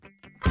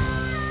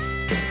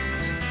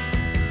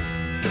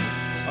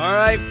All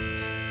right.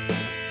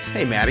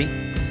 Hey, Maddie.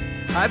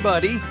 Hi,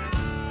 buddy.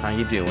 How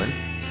you doing?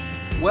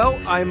 Well,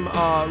 I'm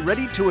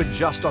ready to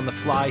adjust on the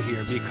fly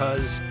here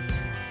because...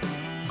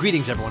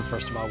 Greetings, everyone.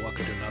 First of all,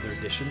 welcome to another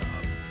edition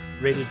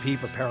of Rated P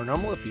for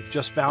Paranormal. If you've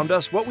just found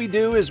us, what we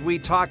do is we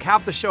talk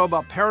half the show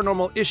about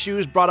paranormal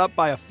issues brought up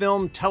by a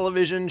film,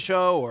 television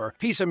show, or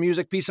piece of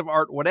music, piece of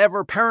art,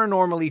 whatever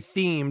paranormally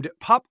themed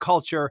pop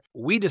culture.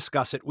 We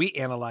discuss it, we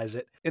analyze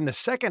it in the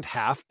second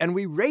half, and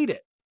we rate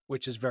it,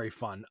 which is very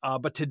fun.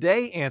 But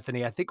today,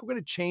 Anthony, I think we're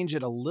going to change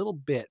it a little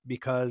bit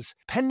because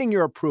pending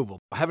your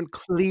approval, I haven't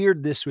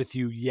cleared this with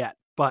you yet,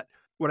 but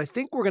what I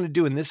think we're going to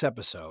do in this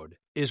episode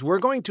is we're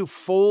going to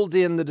fold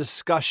in the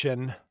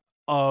discussion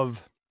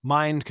of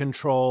mind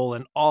control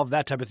and all of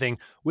that type of thing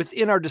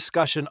within our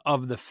discussion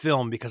of the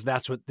film, because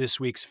that's what this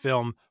week's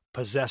film,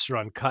 Possessor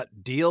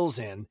Uncut, deals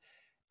in.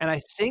 And I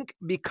think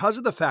because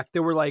of the fact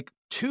there were like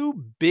two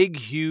big,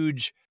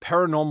 huge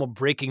paranormal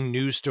breaking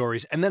news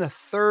stories, and then a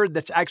third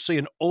that's actually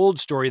an old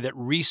story that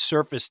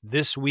resurfaced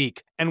this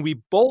week. And we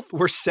both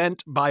were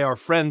sent by our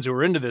friends who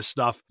are into this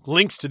stuff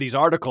links to these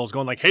articles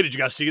going like, hey, did you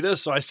guys see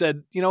this? So I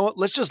said, you know what,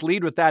 let's just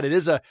lead with that. It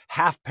is a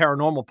half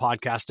paranormal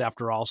podcast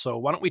after all. So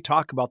why don't we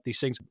talk about these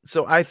things?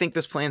 So I think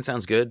this plan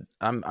sounds good.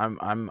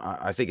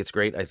 I think it's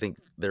great. I think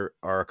there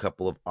are a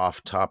couple of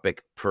off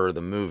topic per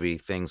the movie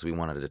things we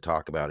wanted to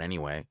talk about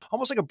anyway.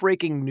 Almost like a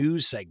breaking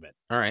news segment.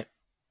 All right.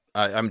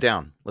 I'm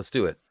down. Let's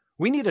do it.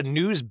 We need a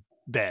news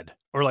bed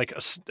or like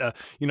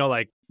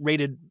like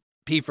Rated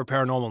P for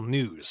Paranormal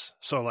News.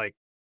 So like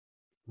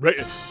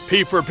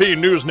P for P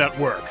News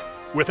Network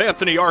with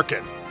Anthony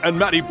Arkin and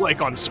Maddie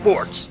Blake on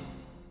sports.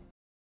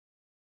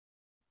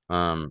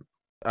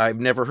 I've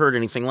never heard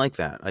anything like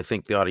that. I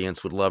think the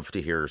audience would love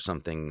to hear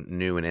something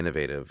new and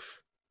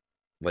innovative,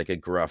 like a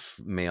gruff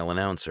male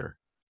announcer.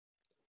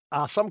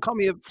 Some call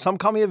me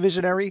a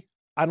visionary.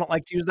 I don't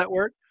like to use that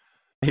word.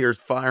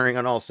 Here's firing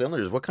on all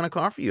cylinders. What kind of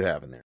coffee you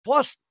have in there?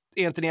 Plus,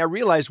 Anthony, I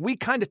realized we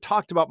kind of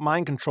talked about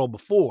mind control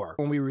before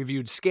when we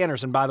reviewed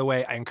Scanners. And by the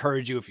way, I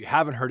encourage you, if you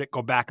haven't heard it,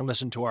 go back and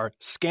listen to our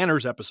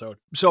Scanners episode.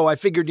 So I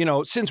figured,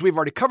 since we've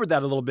already covered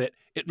that a little bit,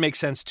 it makes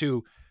sense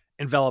to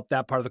envelop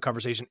that part of the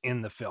conversation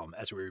in the film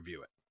as we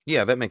review it.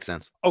 Yeah, that makes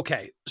sense.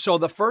 Okay, so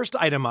the first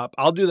item up,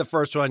 I'll do the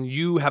first one.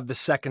 You have the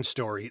second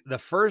story. The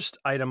first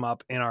item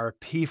up in our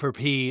P for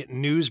P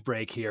news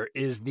break here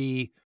is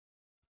the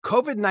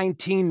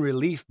COVID-19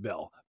 relief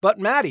bill. But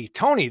Maddie,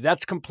 Tony,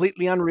 that's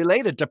completely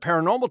unrelated to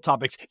paranormal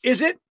topics. Is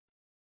it?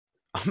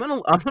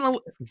 I'm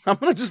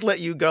gonna just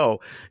let you go.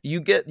 You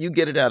get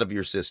it out of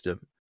your system.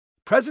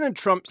 President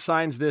Trump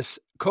signs this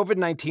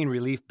COVID-19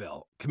 relief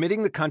bill,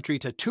 committing the country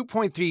to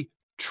 $2.3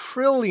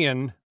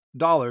 trillion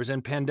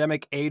in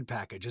pandemic aid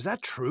package. Is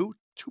that true?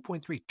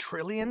 2.3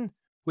 trillion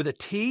with a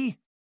T?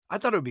 I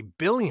thought it would be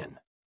billion.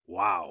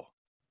 Wow.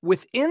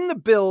 Within the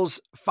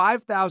bill's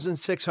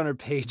 5,600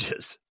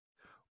 pages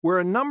were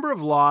a number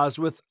of laws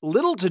with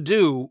little to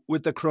do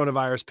with the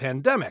coronavirus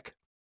pandemic.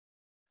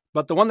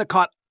 But the one that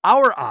caught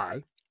our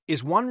eye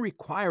is one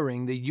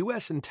requiring the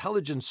U.S.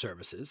 intelligence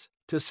services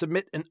to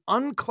submit an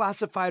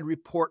unclassified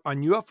report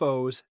on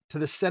UFOs to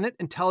the Senate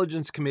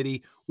Intelligence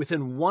Committee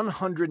within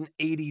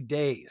 180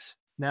 days.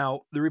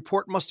 Now, the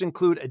report must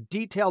include a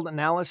detailed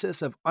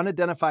analysis of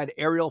unidentified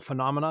aerial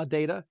phenomena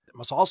data. It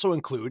must also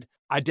include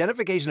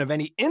identification of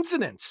any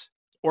incidents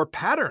or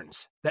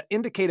patterns that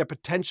indicate a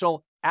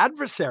potential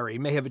adversary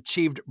may have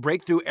achieved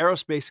breakthrough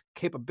aerospace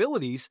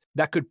capabilities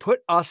that could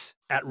put us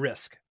at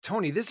risk.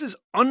 Tony, this is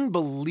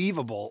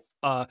unbelievable.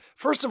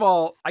 First of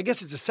all, I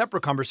guess it's a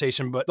separate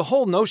conversation, but the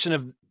whole notion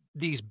of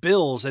these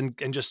bills and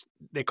just,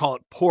 they call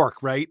it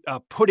pork, right?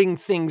 Putting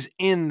things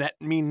in that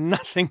mean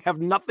nothing, have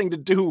nothing to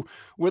do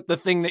with the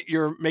thing that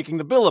you're making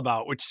the bill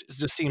about, which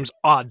just seems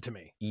odd to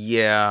me.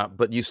 Yeah,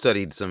 but you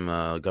studied some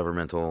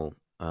governmental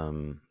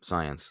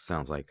science,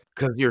 sounds like,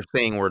 because you're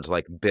saying words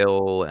like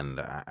bill and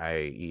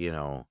I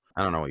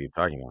don't know what you're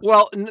talking about.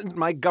 Well,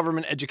 my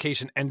government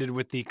education ended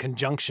with the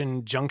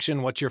conjunction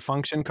junction. What's your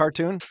function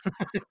cartoon?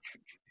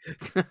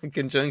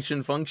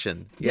 Conjunction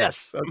function.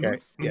 Yes. Okay.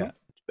 Mm-hmm. Yeah.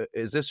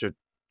 Is this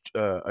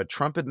a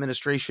Trump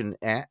administration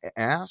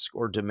ask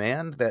or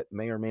demand that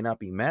may or may not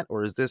be met,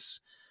 or is this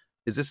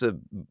a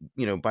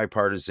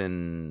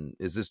bipartisan?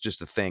 Is this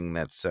just a thing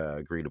that's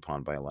agreed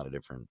upon by a lot of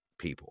different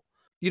people?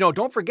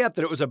 Don't forget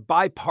that it was a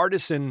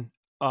bipartisan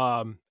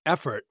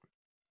effort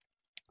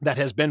that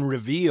has been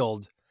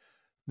revealed.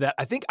 That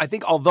I think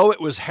although it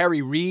was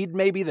Harry Reid,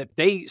 maybe, that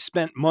they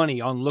spent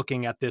money on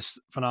looking at this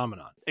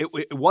phenomenon.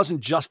 It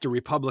wasn't just a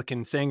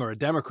Republican thing or a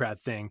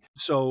Democrat thing.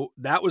 So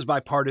that was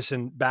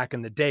bipartisan back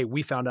in the day.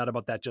 We found out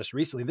about that just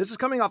recently. This is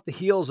coming off the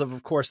heels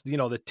of course,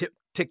 the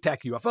Tic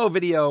Tac UFO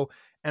video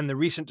and the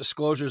recent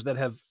disclosures that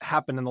have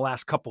happened in the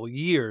last couple of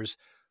years,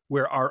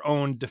 where our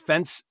own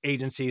defense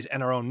agencies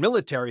and our own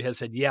military has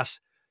said, yes,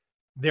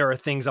 there are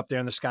things up there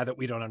in the sky that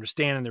we don't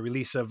understand. And the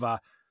release of, there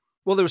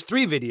was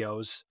 3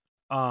 videos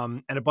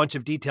and a bunch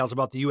of details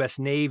about the U.S.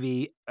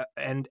 Navy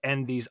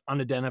and these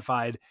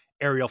unidentified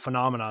aerial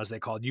phenomena, as they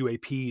called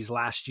UAPs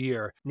last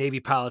year. Navy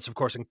pilots, of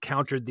course,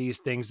 encountered these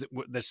things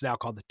that's now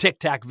called the Tic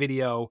Tac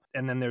video.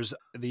 And then there's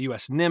the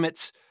U.S.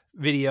 Nimitz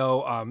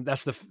video.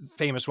 That's the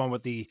famous one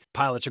with the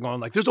pilots are going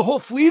like, there's a whole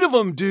fleet of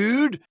them,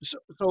 dude.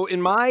 So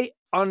in my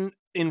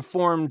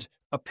uninformed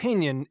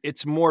opinion,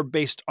 it's more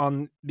based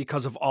on,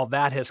 because of all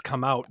that has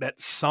come out,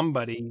 that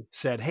somebody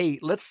said, hey,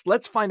 let's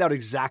find out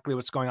exactly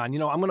what's going on.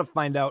 I'm going to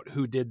find out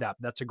who did that.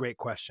 That's a great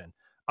question.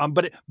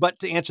 But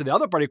to answer the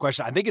other part of your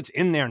question, I think it's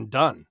in there and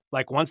done.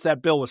 Like once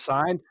that bill was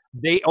signed,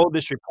 they owe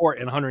this report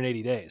in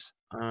 180 days.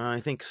 I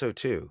think so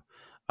too.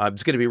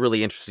 It's going to be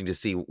really interesting to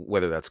see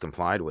whether that's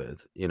complied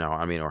with,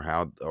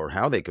 or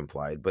how they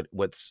complied. But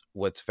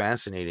what's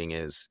fascinating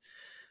is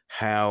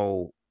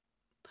how,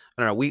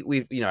 I don't know,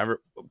 we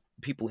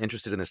people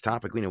interested in this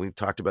topic, we've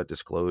talked about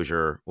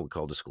disclosure, what we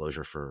call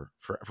disclosure for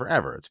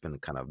forever. It's been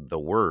kind of the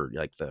word,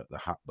 like the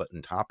hot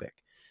button topic.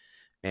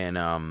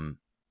 And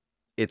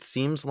it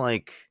seems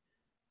like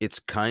it's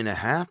kind of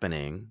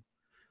happening,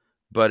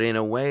 but in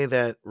a way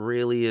that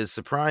really is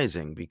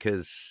surprising,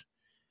 because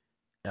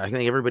I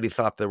think everybody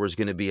thought there was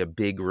going to be a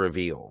big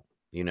reveal,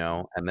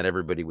 and that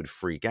everybody would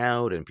freak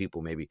out, and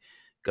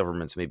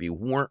governments maybe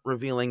weren't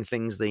revealing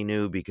things they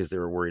knew because they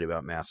were worried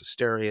about mass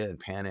hysteria and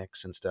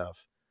panics and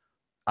stuff.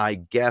 I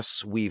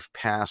guess we've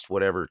passed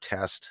whatever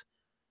test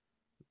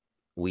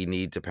we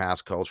need to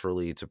pass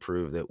culturally to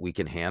prove that we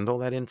can handle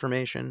that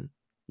information.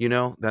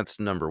 That's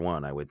number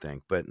one, I would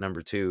think. But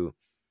number two,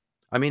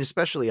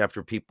 especially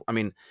after people,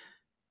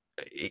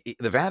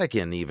 the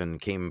Vatican even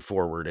came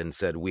forward and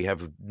said, we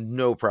have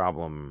no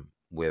problem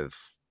with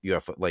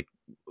UFO, like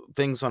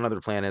things on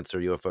other planets or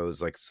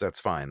UFOs. Like, that's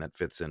fine. That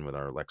fits in with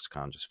our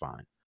lexicon just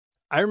fine.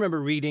 I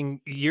remember reading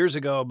years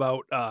ago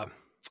about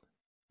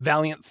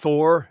Valiant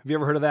Thor. Have you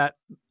ever heard of that?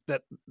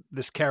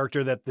 This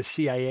character that the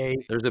CIA...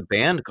 There's a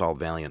band called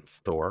Valiant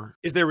Thor.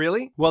 Is there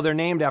really? Well, they're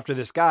named after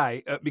this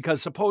guy because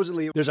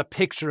supposedly there's a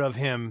picture of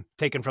him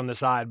taken from the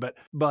side. But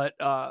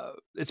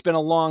it's been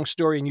a long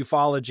story in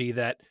ufology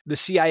that the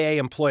CIA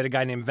employed a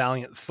guy named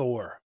Valiant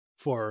Thor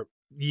for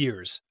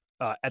years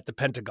at the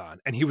Pentagon.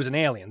 And he was an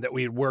alien that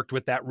we had worked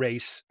with that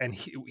race. And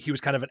he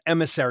was kind of an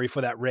emissary for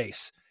that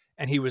race.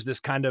 And he was this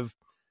kind of,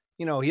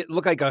 he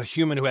looked like a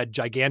human who had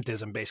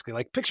gigantism, basically.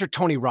 Like picture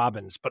Tony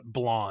Robbins, but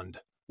blonde,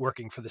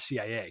 working for the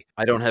CIA.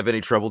 I don't have any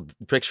trouble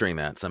picturing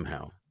that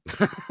somehow.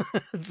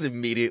 It's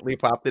immediately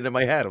popped into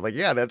my head. I'm like,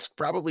 yeah, that's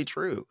probably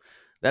true.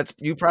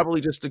 You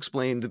probably just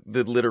explained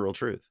the literal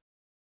truth.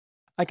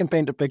 I can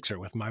paint a picture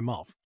with my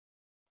mouth.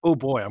 Oh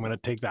boy, I'm going to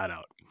take that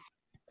out.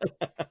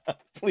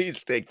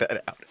 Please take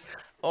that out.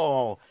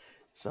 Oh,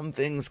 some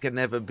things can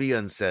never be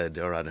unsaid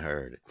or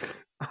unheard.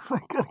 I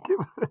gotta give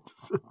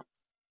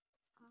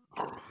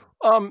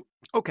it.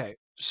 Okay,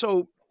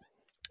 so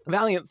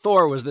Valiant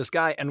Thor was this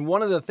guy, and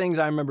one of the things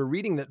I remember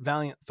reading that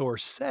Valiant Thor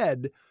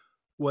said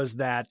was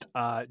that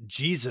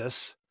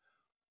Jesus,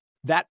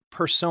 that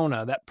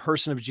persona, that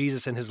person of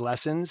Jesus and his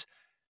lessons,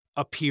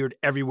 appeared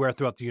everywhere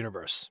throughout the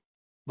universe.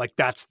 Like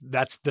that's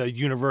the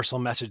universal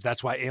message.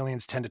 That's why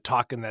aliens tend to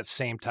talk in that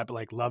same type of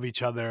like love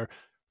each other,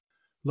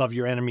 love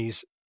your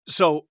enemies.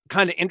 So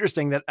kind of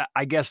interesting that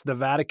I guess the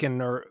Vatican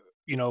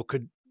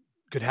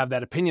could have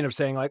that opinion of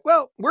saying like,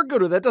 well, we're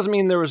good with that. It doesn't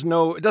mean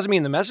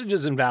the message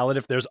is invalid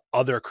if there's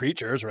other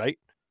creatures, right?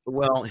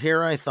 Well,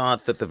 here I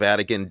thought that the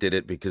Vatican did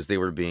it because they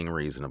were being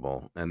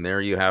reasonable. And there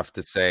you have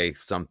to say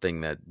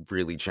something that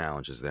really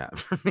challenges that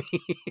for me.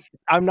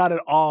 I'm not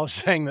at all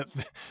saying that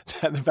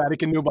the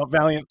Vatican knew about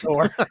Valiant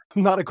Thor.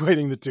 I'm not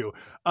equating the two.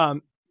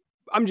 I'm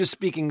just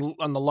speaking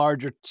on the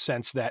larger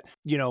sense that,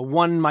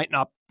 one might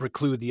not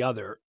preclude the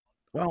other.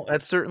 Well,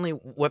 that's certainly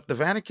what the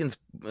Vatican's,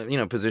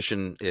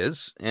 position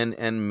is.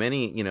 And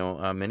many,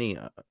 many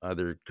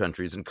other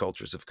countries and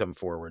cultures have come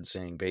forward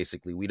saying,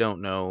 basically, we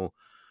don't know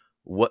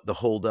what the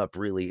holdup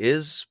really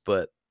is,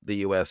 but the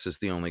U.S. is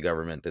the only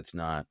government that's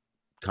not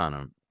kind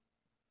of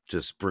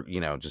just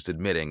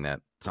admitting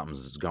that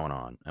something's going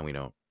on and we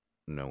don't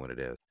know what it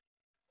is.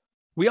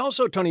 We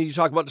also, Tony, you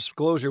talk about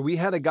disclosure. We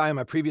had a guy on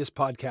my previous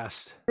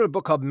podcast wrote a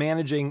book called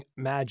Managing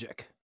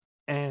Magic.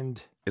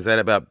 And is that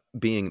about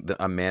being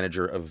a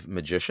manager of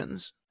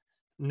magicians?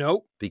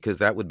 Nope. Because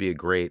that would be a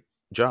great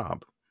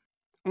job.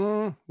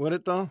 Would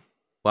it though?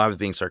 Well, I was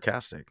being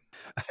sarcastic.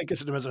 I guess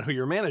it depends on who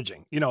you're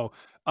managing.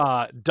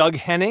 Doug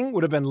Henning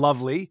would have been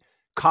lovely.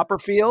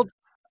 Copperfield.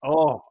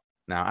 Oh.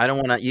 Now, I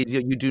don't want to,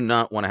 you do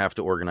not want to have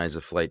to organize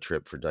a flight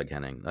trip for Doug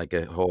Henning.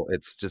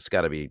 It's just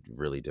got to be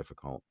really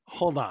difficult.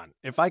 Hold on.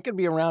 If I could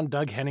be around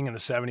Doug Henning in the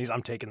 70s,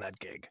 I'm taking that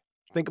gig.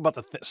 Think about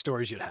the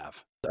stories you'd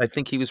have. I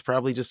think he was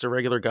probably just a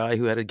regular guy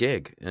who had a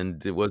gig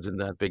and it wasn't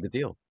that big a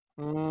deal.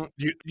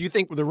 You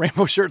think the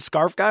rainbow shirt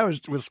scarf guy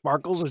with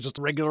sparkles was just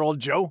a regular old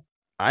Joe?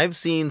 I've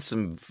seen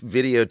some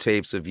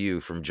videotapes of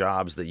you from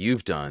jobs that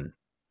you've done.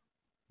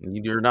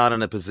 You're not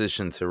in a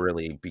position to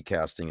really be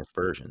casting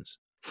aspersions.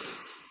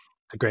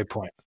 It's a great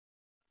point.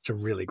 It's a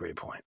really great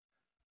point.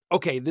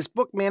 Okay, this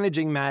book,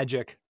 Managing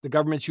Magic, the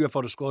government's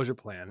UFO disclosure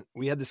plan.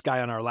 We had this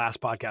guy on our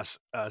last podcast.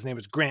 His name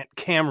is Grant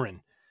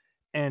Cameron.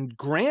 And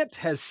Grant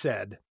has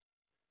said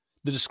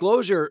the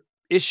disclosure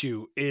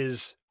issue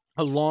is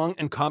a long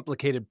and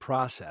complicated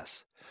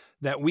process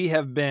that we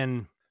have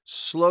been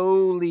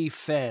slowly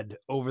fed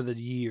over the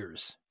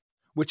years,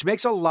 which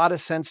makes a lot of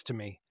sense to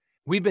me.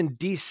 We've been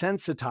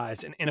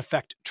desensitized and, in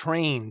effect,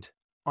 trained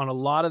on a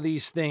lot of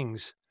these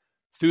things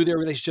through their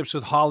relationships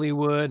with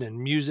Hollywood and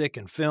music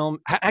and film.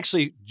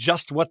 Actually,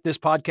 just what this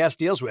podcast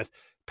deals with,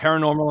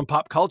 paranormal and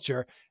pop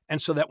culture.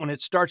 And so that when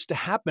it starts to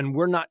happen,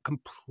 we're not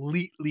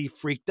completely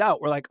freaked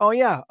out. We're like, oh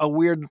yeah, a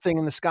weird thing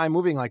in the sky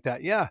moving like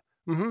that. Yeah.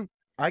 Mm-hmm.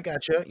 I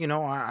gotcha.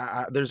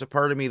 There's a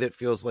part of me that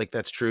feels like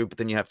that's true, but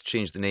then you have to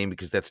change the name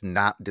because that's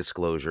not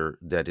disclosure.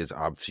 That is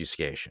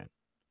obfuscation.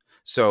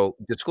 So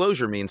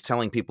disclosure means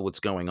telling people what's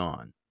going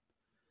on.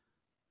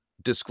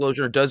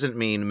 Disclosure doesn't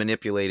mean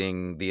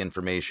manipulating the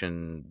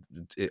information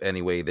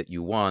any way that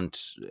you want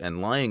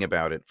and lying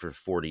about it for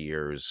 40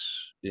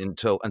 years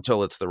until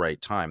it's the right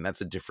time.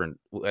 That's a different,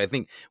 I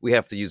think we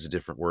have to use a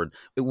different word.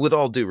 With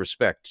all due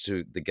respect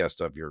to the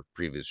guest of your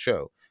previous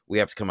show, we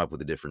have to come up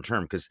with a different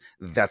term because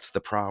that's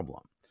the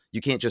problem. You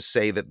can't just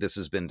say that this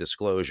has been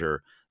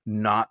disclosure,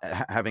 not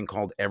having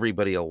called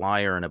everybody a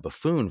liar and a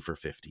buffoon for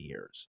 50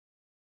 years.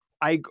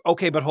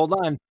 Okay, but hold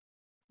on.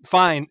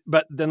 Fine.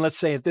 But then let's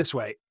say it this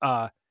way.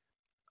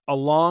 A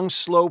long,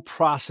 slow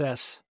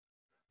process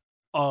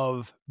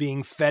of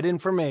being fed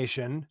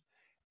information.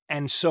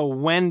 And so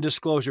when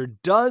disclosure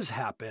does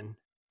happen,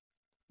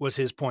 was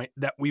his point,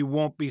 that we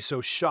won't be so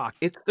shocked.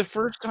 It's the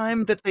first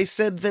time that they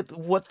said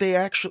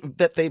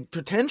that they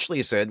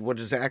potentially said what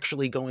is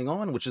actually going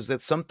on, which is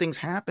that something's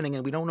happening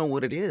and we don't know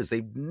what it is.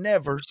 They've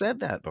never said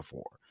that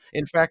before.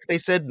 In fact, they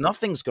said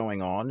nothing's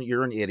going on.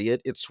 You're an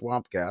idiot. It's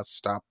swamp gas.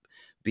 Stop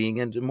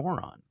being a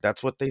moron.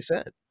 That's what they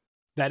said.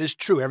 That is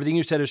true. Everything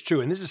you said is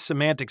true. And this is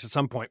semantics at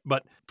some point.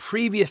 But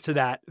previous to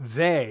that,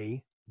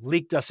 they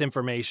leaked us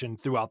information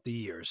throughout the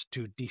years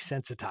to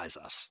desensitize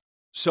us.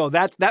 So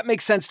that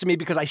makes sense to me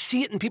because I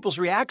see it in people's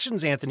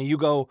reactions, Anthony. You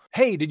go,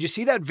 hey, did you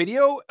see that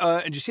video?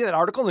 Did you see that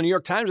article in the New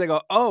York Times? I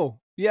go, oh,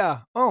 yeah.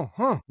 Oh,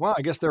 huh. Wow,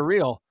 I guess they're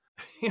real.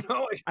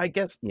 I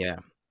guess, yeah.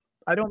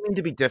 I don't mean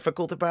to be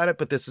difficult about it,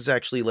 but this is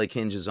actually like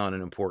hinges on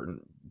an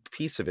important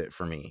piece of it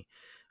for me,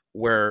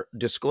 where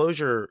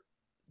disclosure,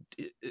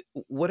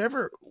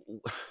 whatever,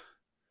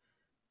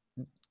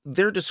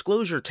 their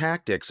disclosure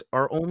tactics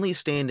are only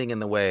standing in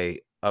the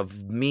way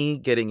of me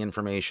getting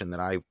information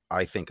that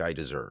I think I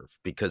deserve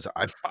because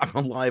I'm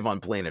alive on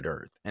planet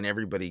Earth and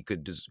everybody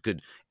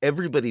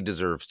everybody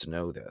deserves to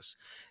know this.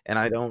 And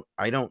I don't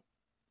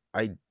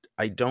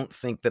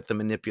think that the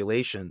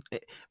manipulation,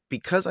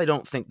 because I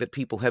don't think that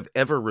people have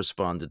ever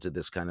responded to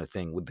this kind of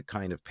thing with the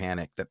kind of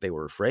panic that they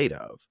were afraid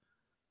of.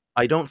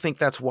 I don't think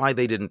that's why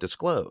they didn't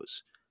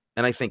disclose.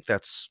 And I think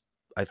that's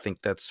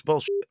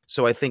bullshit.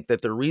 So I think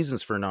that the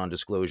reasons for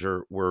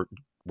non-disclosure were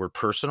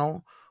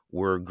personal,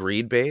 were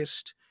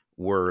greed-based,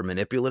 were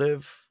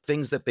manipulative,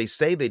 things that they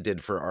say they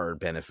did for our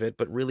benefit,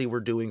 but really were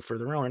doing for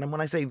their own. And when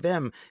I say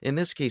them, in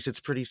this case, it's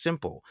pretty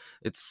simple.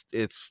 It's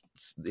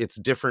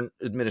different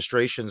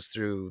administrations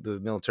through the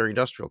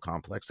military-industrial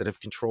complex that have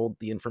controlled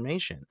the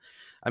information.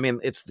 I mean,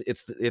 it's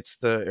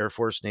the Air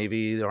Force,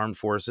 Navy, the Armed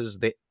Forces.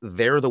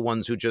 They're the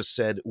ones who just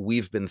said,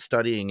 we've been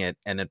studying it,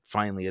 and it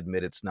finally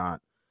admit it's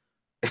not.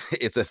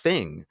 It's a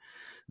thing.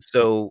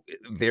 So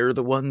they're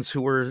the ones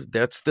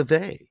that's the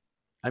they.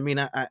 I mean,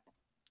 I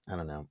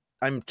don't know.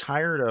 I'm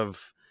tired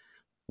of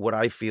what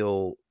I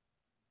feel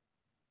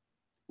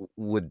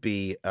would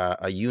be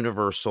a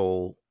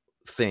universal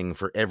thing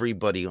for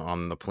everybody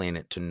on the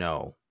planet to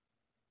know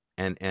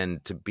and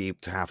to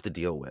have to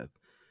deal with.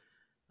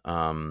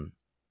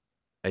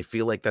 I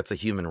feel like that's a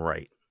human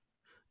right.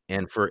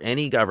 And for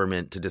any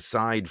government to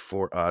decide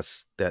for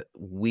us that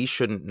we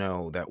shouldn't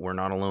know that we're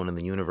not alone in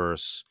the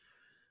universe,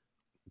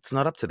 it's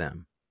not up to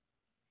them.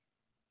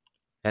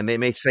 And they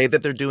may say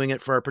that they're doing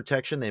it for our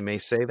protection. They may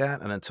say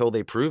that. And until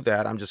they prove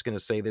that, I'm just going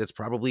to say that it's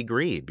probably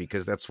greed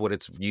because that's what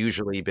it's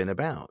usually been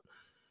about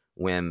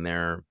when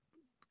they're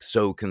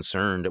so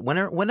concerned.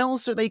 When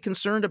else are they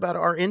concerned about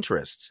our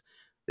interests?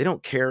 They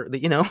don't care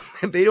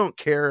that, they don't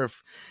care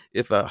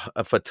if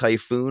a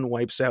typhoon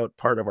wipes out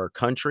part of our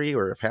country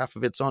or if half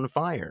of it's on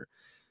fire.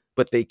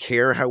 But they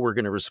care how we're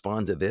going to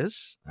respond to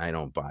this. I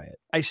don't buy it.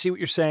 I see what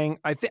you're saying.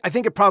 I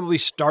think it probably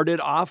started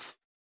off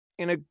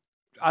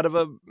out of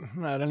I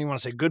don't even want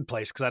to say good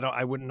place because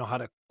I wouldn't know how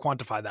to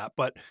quantify that,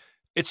 but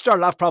it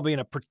started off probably in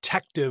a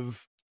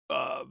protective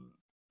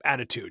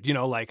attitude,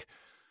 like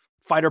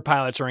fighter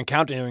pilots are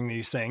encountering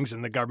these things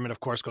and the government, of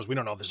course, goes, we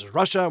don't know if this is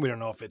Russia. We don't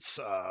know if it's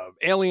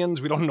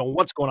aliens. We don't know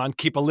what's going on.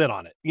 Keep a lid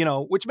on it,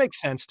 which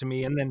makes sense to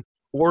me. And then,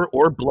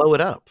 or blow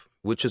it up,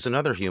 which is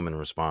another human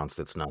response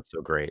that's not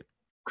so great.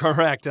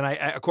 Correct. And I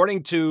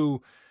according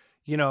to,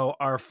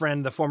 our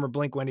friend, the former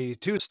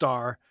Blink-182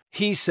 star,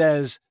 he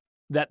says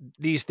that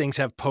these things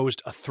have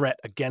posed a threat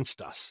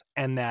against us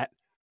and that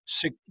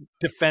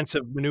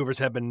defensive maneuvers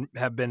have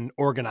been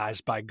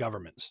organized by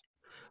governments.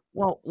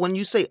 Well, when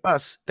you say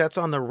us, that's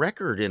on the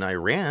record in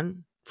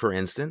Iran, for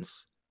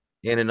instance,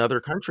 and in other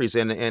countries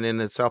and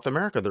in South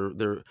America.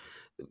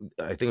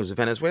 I think it was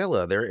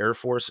Venezuela, their Air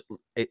Force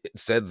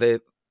said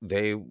that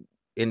they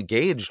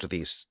engaged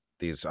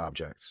these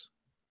objects.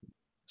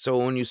 So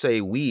when you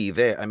say we,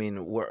 they, I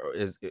mean,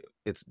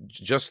 it's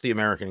just the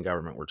American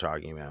government we're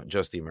talking about,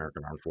 just the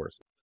American armed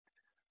forces.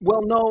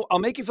 Well, no, I'll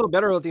make you feel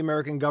better about the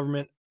American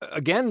government.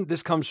 Again,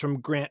 this comes from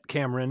Grant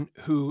Cameron,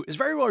 who is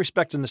very well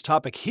respected in this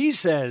topic. He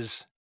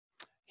says,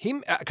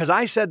 because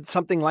I said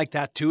something like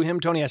that to him,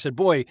 Tony. I said,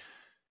 boy,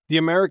 the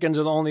Americans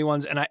are the only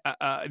ones, and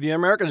the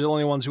Americans are the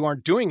only ones who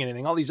aren't doing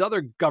anything. All these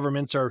other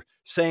governments are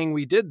saying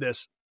we did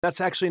this. That's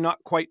actually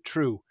not quite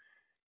true.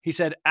 He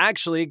said,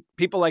 actually,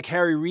 people like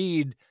Harry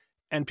Reid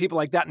and people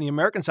like that on the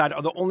American side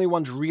are the only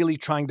ones really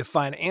trying to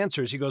find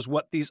answers. He goes,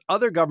 what these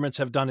other governments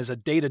have done is a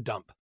data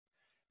dump.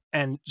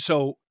 And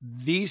so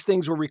these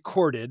things were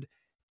recorded,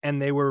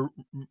 and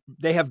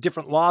they have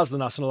different laws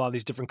than us in a lot of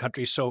these different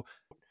countries. So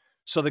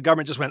the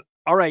government just went,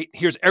 all right,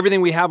 here's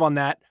everything we have on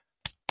that.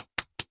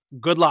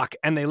 Good luck.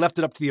 And they left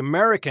it up to the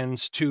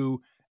Americans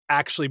to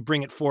actually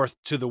bring it forth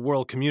to the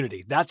world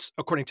community. That's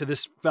according to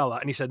this fella.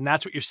 And he said, and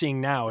that's what you're seeing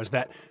now is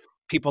that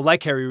people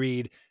like Harry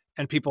Reid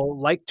and people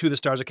like To the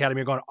Stars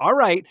Academy are going, all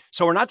right,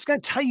 so we're not just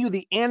going to tell you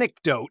the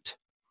anecdote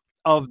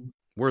of.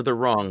 We're the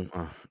wrong.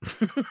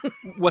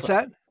 What's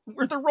that?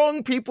 We're the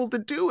wrong people to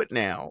do it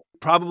now.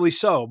 Probably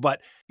so.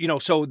 But,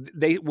 so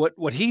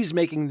what he's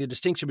making the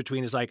distinction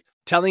between is like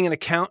telling an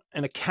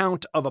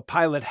account of a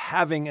pilot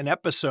having an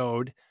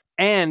episode,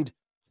 and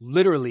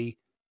literally,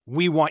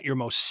 we want your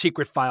most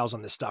secret files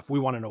on this stuff. We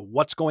want to know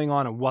what's going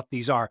on and what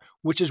these are,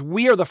 which is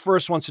we are the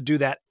first ones to do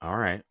that. All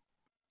right.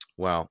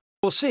 Well,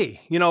 we'll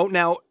see.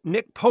 Now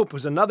Nick Pope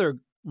was another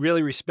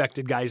really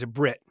respected guy. He's a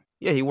Brit.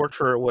 Yeah. He worked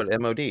for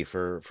MOD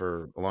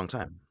for a long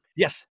time.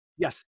 Yes.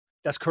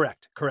 That's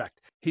correct.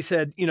 He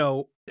said,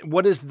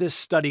 what is this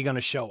study going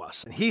to show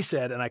us? And he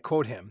said, and I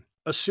quote him,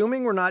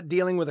 assuming we're not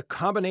dealing with a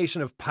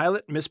combination of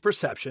pilot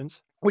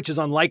misperceptions, which is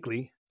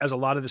unlikely, as a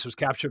lot of this was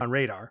captured on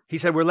radar, he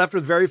said, we're left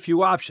with very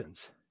few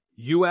options.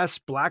 U.S.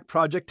 Black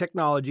Project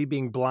technology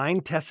being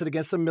blind tested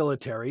against the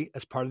military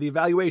as part of the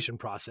evaluation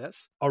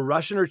process, a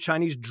Russian or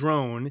Chinese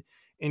drone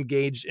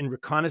engaged in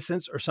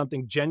reconnaissance or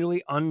something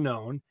genuinely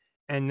unknown,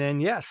 and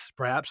then, yes,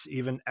 perhaps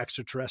even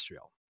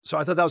extraterrestrial. So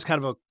I thought that was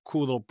kind of a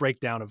cool little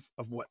breakdown of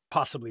what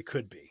possibly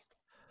could be.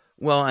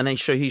 Well, and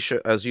he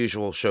as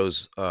usual,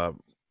 shows a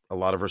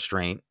lot of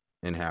restraint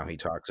in how he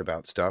talks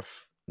about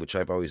stuff, which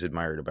I've always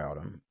admired about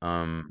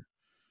him.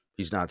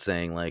 He's not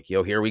saying like,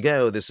 yo, here we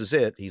go, this is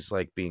it. He's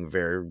like being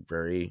very,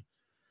 very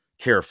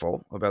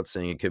careful about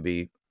saying it could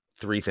be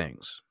three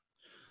things.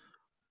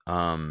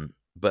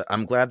 But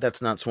I'm glad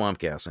that's not swamp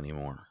gas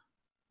anymore.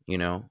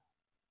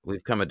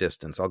 We've come a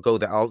distance.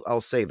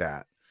 I'll say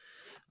that.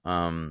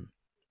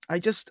 I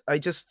just,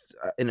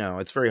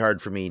 it's very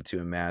hard for me to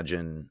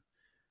imagine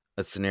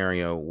a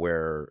scenario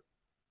where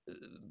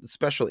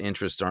special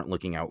interests aren't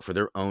looking out for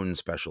their own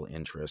special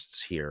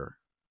interests here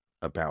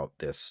about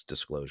this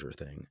disclosure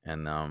thing.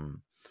 And,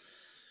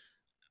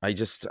 I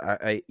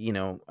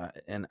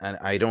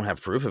don't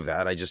have proof of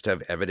that. I just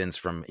have evidence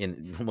from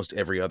in almost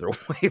every other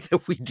way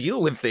that we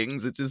deal with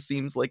things. It just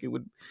seems like it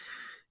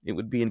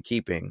would be in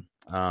keeping.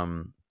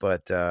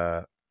 But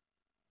at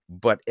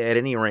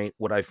any rate,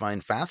 what I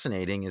find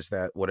fascinating is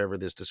that whatever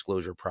this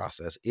disclosure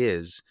process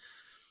is,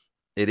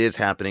 it is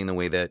happening the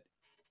way that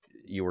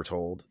you were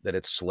told, that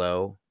it's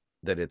slow,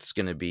 that it's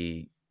going to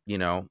be,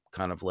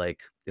 kind of like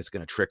it's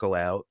going to trickle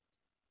out.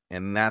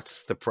 And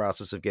that's the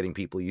process of getting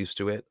people used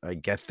to it. I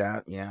get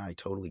that. Yeah, I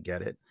totally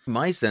get it.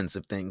 My sense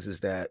of things is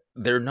that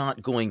they're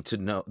not going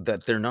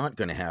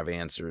to have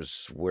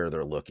answers where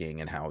they're looking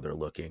and how they're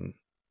looking.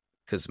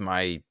 Because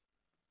my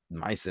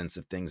sense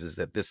of things is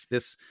that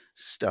this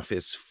stuff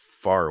is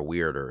far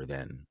weirder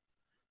than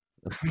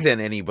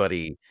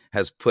anybody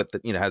has put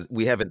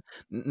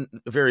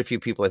very few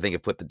people I think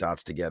have put the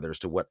dots together as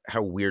to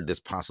how weird this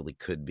possibly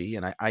could be.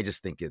 And I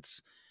just think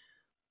it's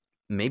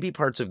maybe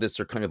parts of this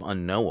are kind of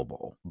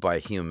unknowable by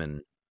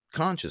human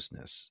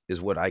consciousness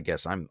is what I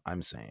guess I'm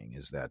saying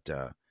is that,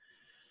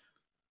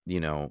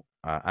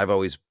 I've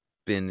always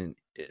been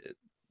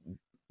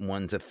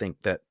one to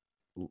think that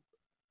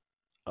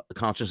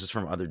consciousness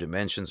from other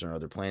dimensions or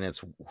other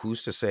planets,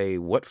 who's to say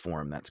what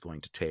form that's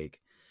going to take?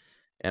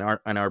 And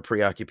our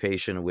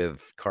preoccupation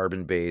with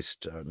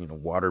carbon-based,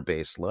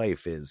 water-based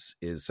life is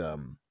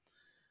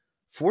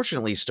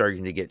fortunately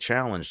starting to get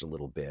challenged a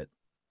little bit,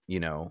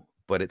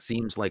 but it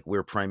seems like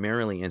we're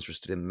primarily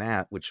interested in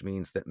that, which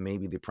means that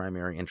maybe the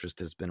primary interest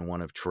has been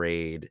one of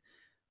trade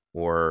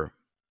or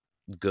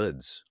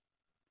goods,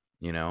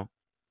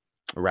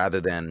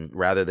 rather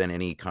than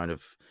any kind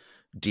of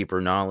deeper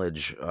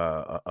knowledge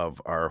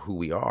of who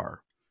we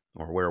are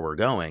or where we're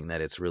going,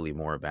 that it's really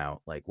more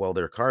about like, well,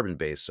 they're carbon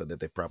based, so that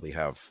they probably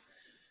have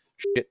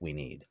shit we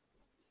need.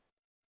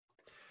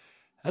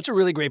 That's a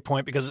really great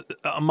point, because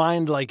a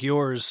mind like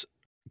yours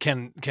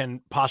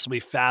can possibly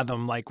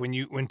fathom, like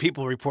when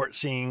people report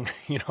seeing,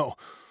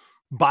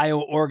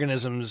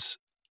 bioorganisms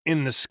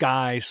in the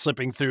sky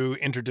slipping through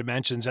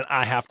interdimensions. And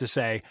I have to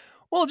say,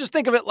 well, just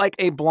think of it like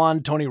a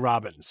blonde Tony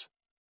Robbins.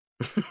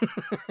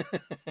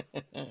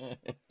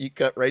 You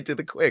cut right to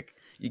the quick.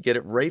 You get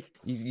it right.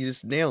 You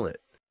just nail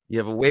it. You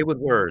have a way with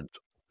words.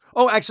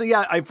 Oh, actually,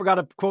 yeah, I forgot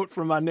a quote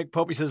from Nick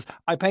Pope. He says,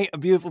 "I paint a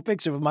beautiful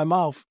picture with my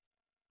mouth."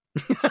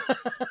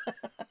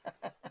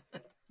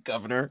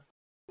 Governor.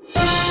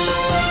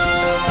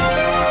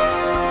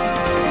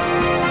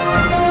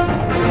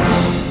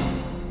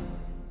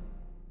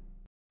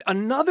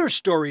 Another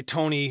story,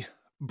 Tony,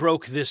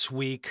 broke this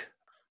week.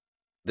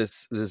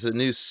 There's a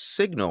new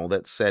signal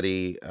that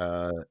SETI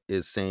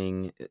is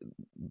saying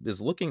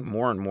is looking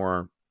more and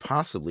more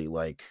possibly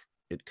like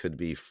it could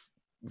be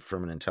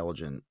from an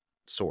intelligent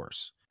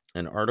source.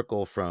 An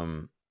article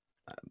from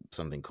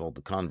something called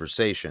The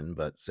Conversation,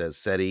 but says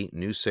SETI,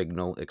 new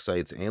signal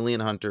excites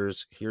alien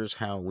hunters. Here's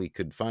how we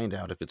could find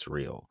out if it's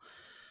real.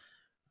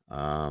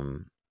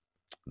 The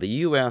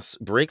U.S.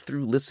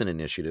 Breakthrough Listen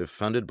initiative,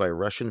 funded by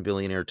Russian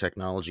billionaire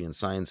technology and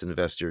science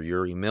investor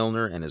Yuri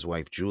Milner and his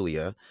wife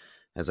Julia,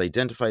 has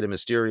identified a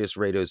mysterious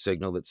radio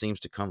signal that seems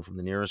to come from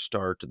the nearest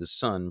star to the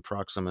sun,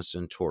 Proxima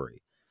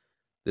Centauri.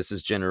 This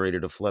has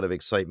generated a flood of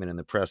excitement in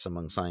the press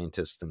among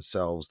scientists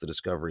themselves. The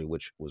discovery,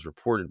 which was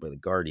reported by The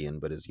Guardian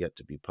but is yet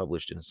to be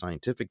published in a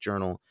scientific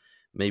journal,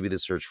 may be the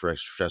search for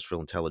extraterrestrial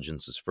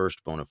intelligence's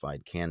first bona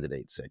fide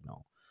candidate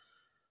signal.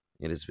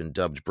 It has been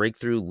dubbed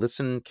Breakthrough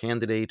Listen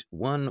Candidate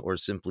 1 or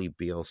simply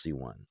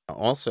BLC-1.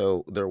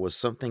 Also, there was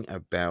something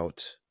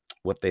about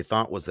what they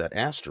thought was that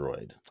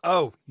asteroid.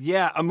 Oh,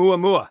 yeah,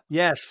 Oumuamua.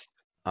 Yes.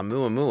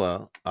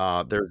 Oumuamua.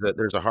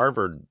 There's a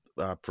Harvard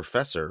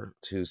professor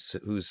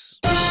who's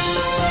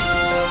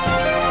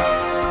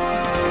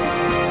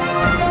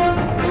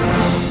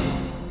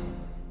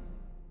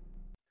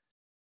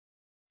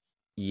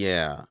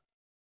yeah.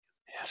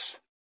 Yes.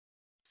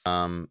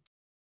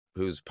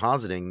 Who's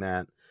positing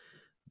that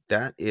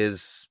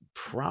is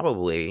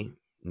probably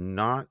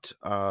not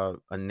a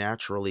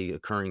naturally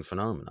occurring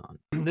phenomenon.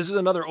 This is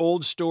another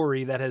old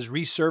story that has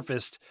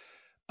resurfaced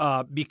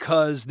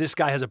because this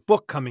guy has a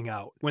book coming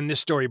out. When this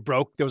story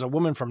broke, there was a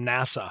woman from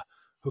NASA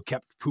who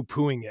kept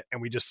poo-pooing it.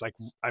 And we just I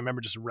remember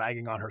just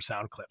ragging on her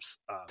sound clips.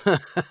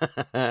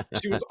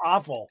 She was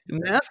awful.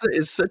 NASA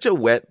is such a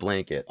wet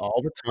blanket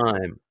all the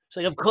time. It's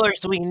like, of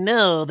course we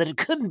know that it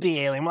couldn't be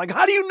alien. I'm like,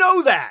 how do you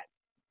know that?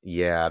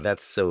 Yeah,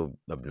 that's so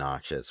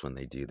obnoxious when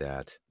they do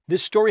that.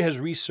 This story has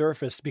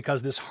resurfaced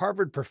because this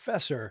Harvard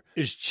professor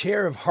is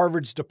chair of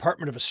Harvard's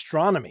Department of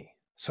Astronomy.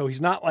 So he's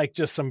not like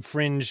just some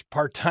fringe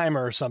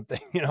part-timer or something,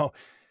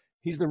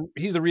 He's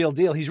the real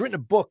deal. He's written a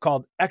book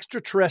called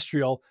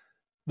Extraterrestrial: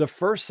 The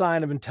First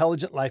Sign of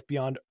Intelligent Life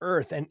Beyond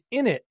Earth. And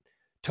in it,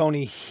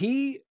 Tony,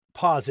 he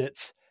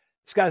posits,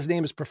 this guy's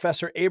name is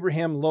Professor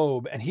Abraham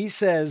Loeb, and he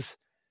says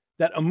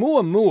that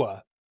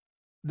Oumuamua,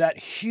 that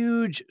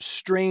huge,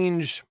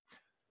 strange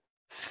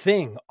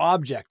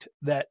object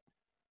that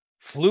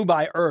flew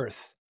by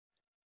Earth,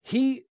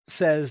 he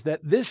says that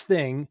this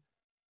thing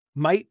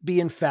might be,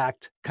 in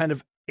fact, kind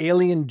of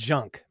alien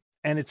junk.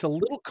 And it's a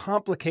little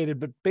complicated,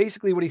 but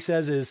basically what he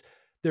says is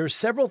there are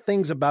several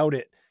things about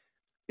it.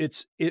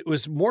 It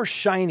was more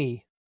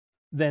shiny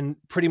than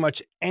pretty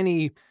much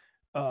any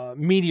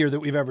meteor that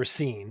we've ever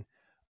seen.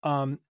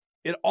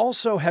 It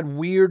also had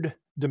weird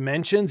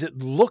dimensions. It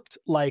looked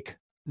like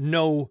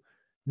no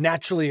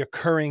naturally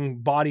occurring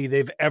body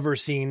they've ever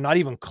seen, not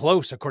even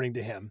close, according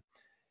to him.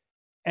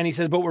 And he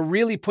says, but what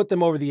really put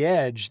them over the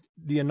edge,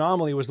 the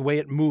anomaly, was the way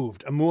it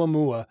moved.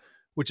 Oumuamua,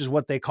 which is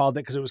what they called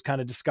it because it was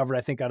kind of discovered,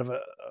 I think, out of a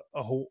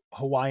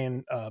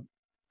Hawaiian... I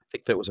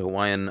think that was a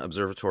Hawaiian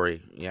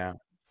observatory, yeah.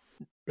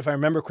 If I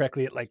remember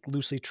correctly, it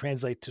loosely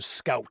translates to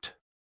scout,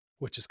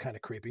 which is kind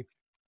of creepy.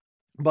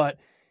 But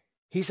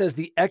he says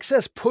the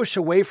excess push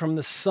away from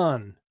the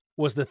sun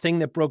was the thing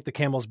that broke the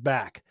camel's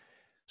back.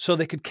 So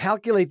they could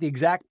calculate the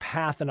exact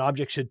path an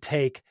object should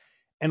take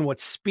and what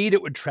speed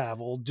it would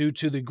travel due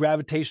to the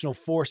gravitational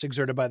force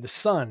exerted by the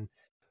sun.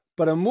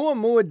 But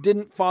Oumuamua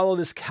didn't follow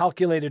this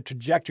calculated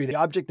trajectory. The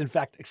object, in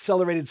fact,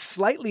 accelerated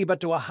slightly, but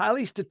to a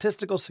highly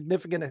statistical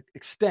significant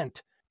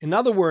extent. In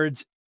other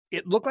words,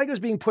 it looked like it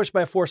was being pushed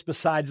by a force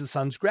besides the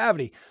sun's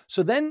gravity.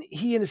 So then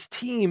he and his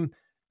team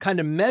kind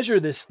of measure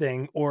this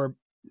thing, or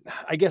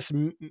I guess,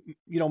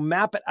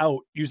 map it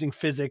out using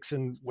physics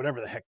and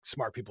whatever the heck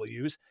smart people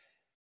use.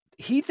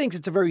 He thinks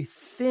it's a very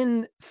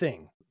thin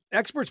thing.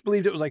 Experts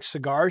believed it was like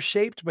cigar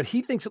shaped, but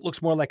he thinks it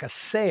looks more like a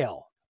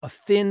sail, a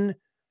thin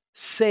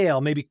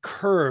sail, maybe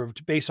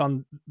curved based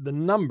on the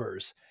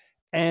numbers.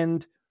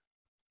 And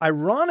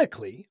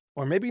ironically,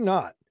 or maybe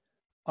not,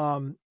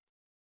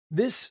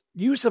 this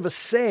use of a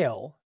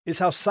sail is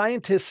how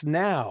scientists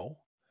now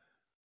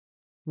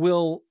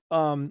will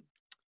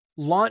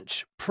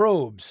launch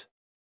probes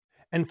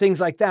and things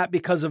like that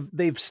because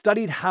they've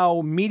studied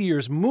how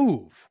meteors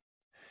move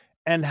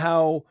and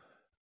how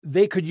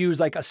they could use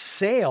like a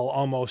sail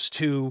almost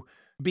to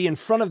be in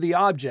front of the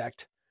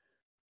object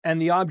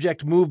and the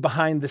object move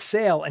behind the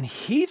sail. And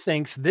he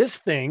thinks this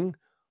thing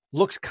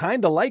looks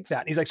kind of like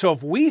that. And he's like, so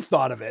if we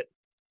thought of it,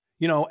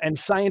 and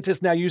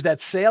scientists now use that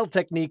sail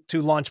technique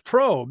to launch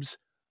probes,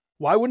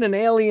 why wouldn't an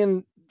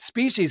alien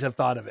species have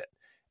thought of it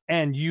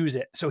and use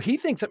it? So he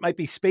thinks it might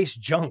be space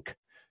junk,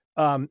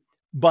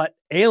 but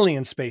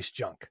alien space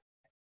junk.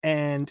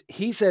 And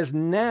he says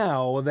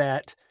now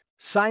that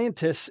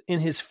scientists in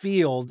his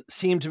field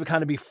seem to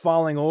kind of be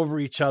falling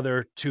over each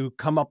other to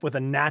come up with a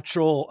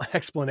natural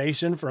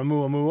explanation for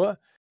Oumuamua.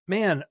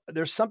 Man,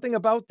 there's something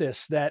about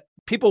this that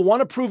people want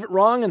to prove it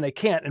wrong and they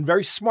can't, and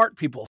very smart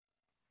people.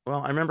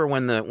 Well, I remember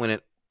when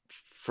it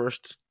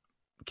first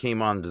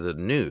came onto the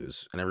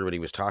news and everybody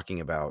was talking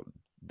about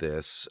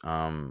this,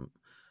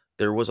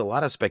 there was a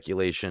lot of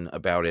speculation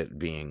about it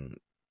being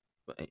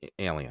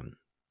alien,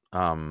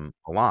 a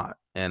lot,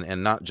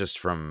 and not just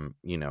from,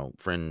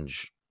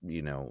 fringe,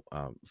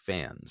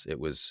 fans. It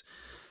was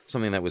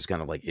something that was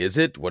kind of like,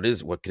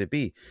 what could it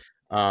be?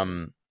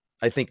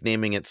 I think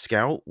naming it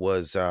Scout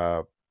was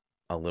a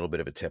little bit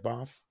of a tip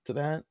off to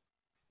that.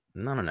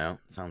 I don't know.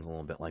 Sounds a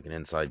little bit like an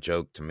inside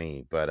joke to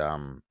me, but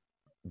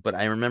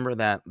I remember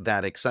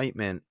that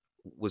excitement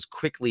was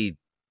quickly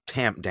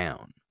tamped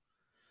down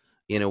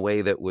in a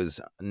way that was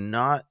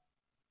not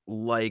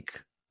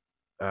like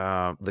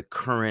the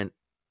current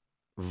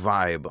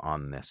vibe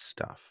on this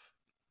stuff.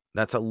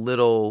 That's a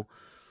little,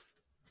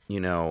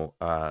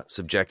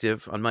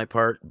 subjective on my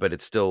part, but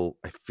it's still,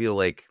 I feel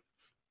like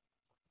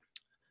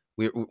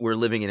we're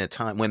living in a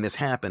time when this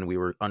happened. We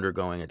were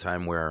undergoing a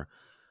time where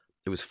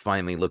it was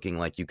finally looking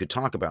like you could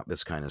talk about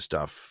this kind of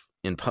stuff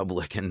in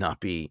public and not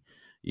be,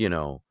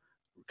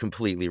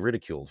 completely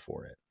ridiculed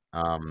for it.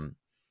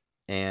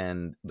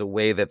 And the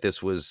way that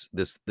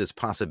this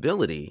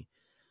possibility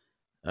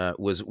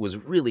was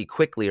really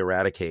quickly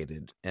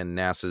eradicated, and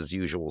NASA's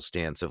usual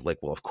stance of like,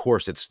 well, of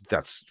course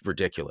that's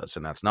ridiculous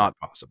and that's not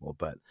possible.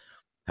 But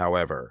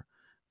however,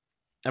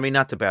 I mean,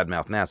 not to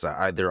badmouth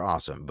NASA, they're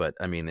awesome, but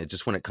I mean,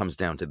 when it comes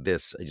down to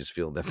this, I just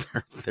feel that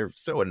they're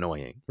so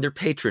annoying. They're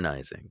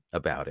patronizing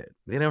about it.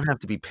 They don't have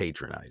to be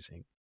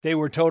patronizing. They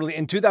were totally,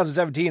 in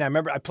 2017, I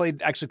remember I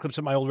played actually clips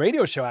of my old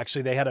radio show.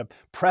 Actually, they had a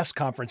press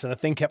conference and the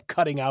thing kept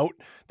cutting out.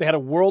 They had a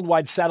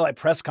worldwide satellite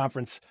press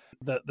conference.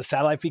 The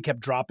satellite feed kept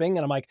dropping.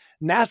 And I'm like,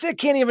 NASA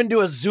can't even do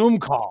a Zoom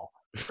call.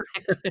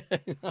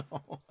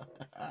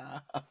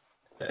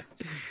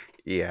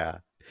 Yeah.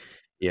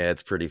 Yeah,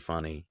 it's pretty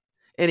funny.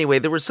 Anyway,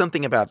 there was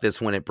something about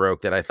this when it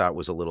broke that I thought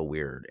was a little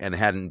weird and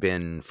hadn't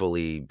been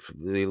fully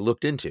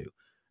looked into.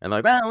 And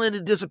like, well,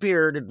 it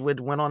disappeared. It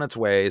went on its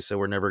way, so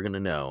we're never going to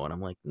know. And I'm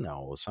like,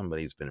 no,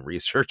 somebody's been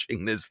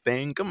researching this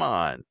thing. Come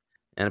on.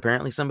 And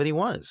apparently somebody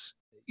was.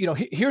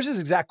 Here's his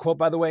exact quote,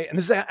 by the way. And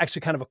this is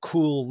actually kind of a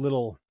cool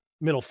little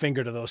middle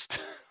finger to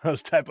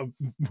those type of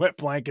wet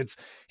blankets.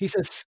 He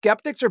says,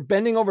 skeptics are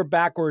bending over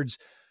backwards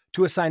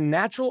to assign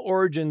natural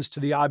origins to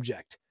the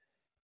object,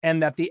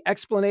 and that the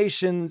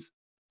explanations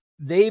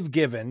they've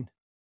given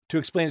to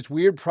explain its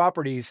weird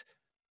properties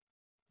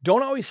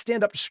don't always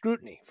stand up to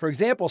scrutiny. For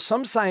example,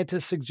 some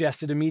scientists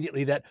suggested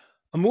immediately that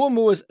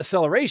Oumuamua's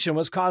acceleration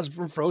was caused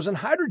from frozen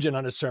hydrogen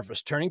on its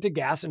surface, turning to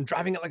gas and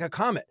driving it like a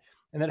comet,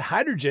 and that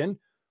hydrogen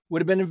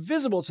would have been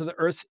invisible to the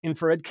Earth's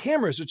infrared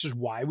cameras, which is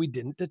why we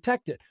didn't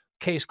detect it.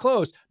 Case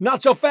closed.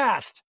 Not so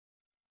fast.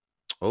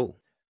 Oh.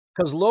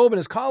 Because Loeb and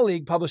his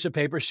colleague published a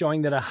paper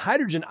showing that a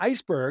hydrogen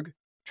iceberg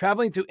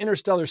traveling through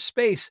interstellar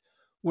space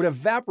would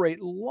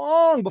evaporate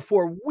long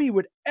before we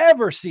would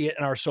ever see it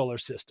in our solar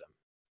system.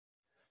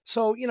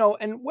 So,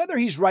 and whether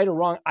he's right or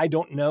wrong, I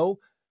don't know.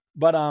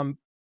 But,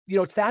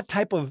 it's that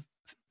type of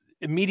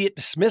immediate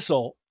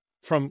dismissal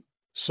from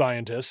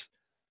scientists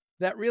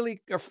that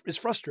really is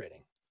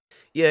frustrating.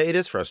 Yeah, it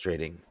is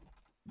frustrating.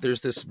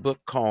 There's this book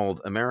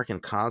called American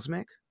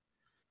Cosmic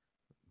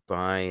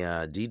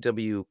by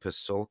D.W.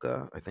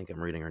 Pasulka. I think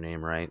I'm reading her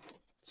name right.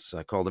 It's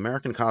called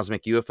American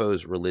Cosmic,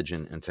 UFOs,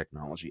 Religion, and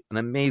Technology. An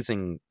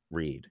amazing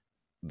read.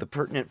 The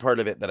pertinent part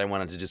of it that I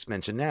wanted to just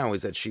mention now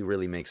is that she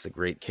really makes a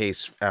great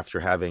case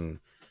after having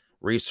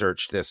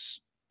researched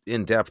this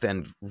in depth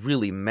and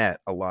really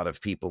met a lot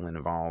of people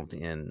involved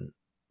in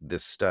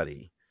this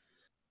study.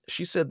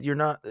 She said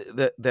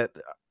that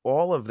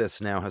all of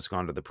this now has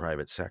gone to the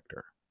private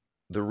sector.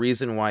 The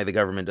reason why the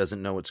government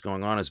doesn't know what's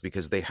going on is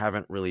because they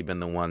haven't really been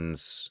the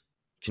ones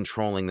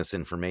controlling this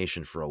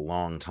information for a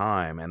long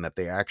time, and that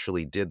they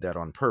actually did that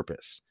on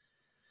purpose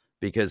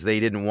because they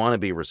didn't want to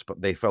be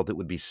they felt it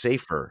would be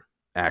safer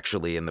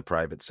actually in the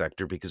private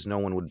sector because no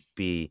one would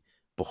be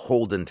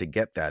beholden to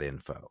get that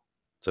info.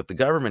 So if the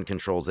government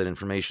controls that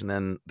information,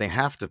 then they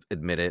have to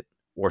admit it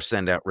or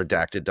send out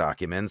redacted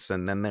documents,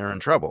 and then they're in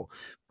trouble.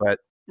 But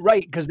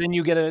right, because then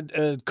you get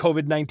a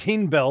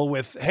COVID-19 bill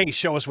with, hey,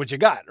 show us what you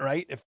got,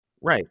 right?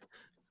 Right.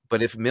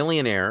 But if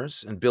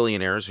millionaires and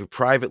billionaires who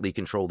privately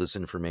control this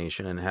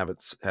information and have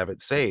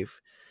it safe,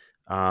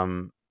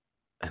 and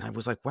I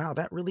was like, wow,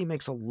 that really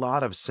makes a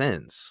lot of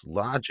sense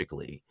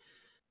logically.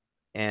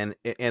 And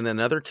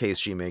another case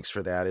she makes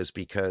for that is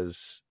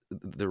because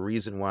the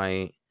reason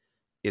why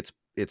it's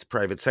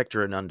private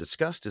sector and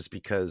undiscussed is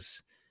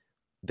because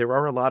there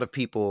are a lot of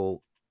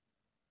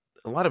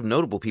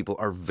notable people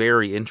are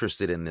very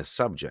interested in this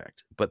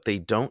subject, but they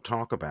don't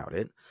talk about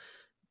it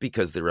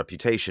because their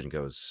reputation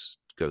goes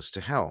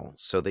to hell.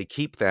 So they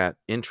keep that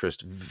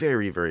interest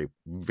very, very,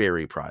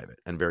 very private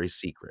and very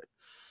secret.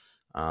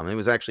 It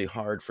was actually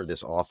hard for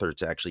this author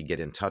to actually get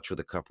in touch with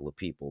a couple of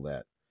people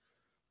that,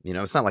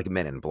 it's not like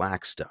Men in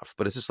Black stuff,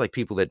 but it's just like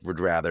people that would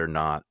rather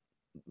not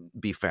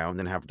be found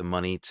and have the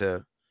money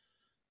to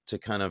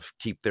kind of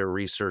keep their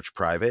research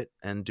private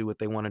and do what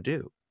they want to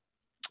do.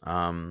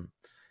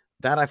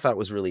 That I thought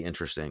was really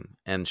interesting.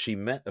 And she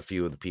met a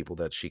few of the people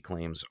that she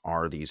claims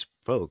are these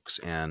folks.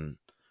 And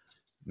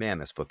man,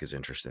 this book is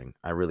interesting.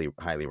 I really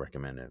highly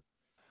recommend it.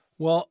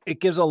 Well,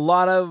 it gives a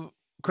lot of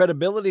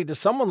credibility to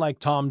someone like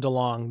Tom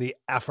DeLonge, the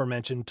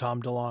aforementioned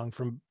Tom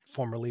DeLonge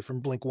formerly from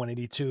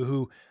Blink-182,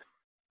 who,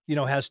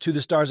 has To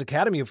the Stars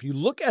Academy. If you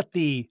look at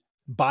the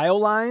bio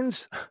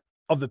lines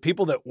of the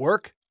people that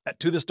work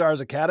at To the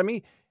Stars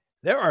Academy,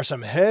 there are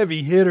some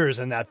heavy hitters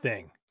in that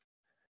thing.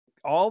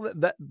 All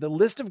the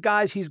list of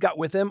guys he's got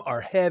with him are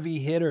heavy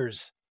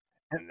hitters,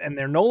 and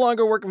they're no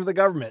longer working for the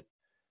government.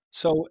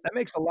 So that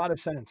makes a lot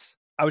of sense.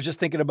 I was just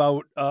thinking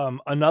about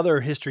another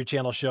History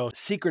Channel show,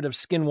 Secret of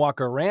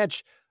Skinwalker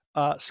Ranch.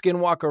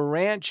 Skinwalker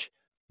Ranch,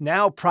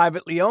 now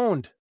privately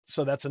owned.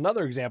 So that's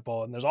another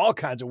example. And there's all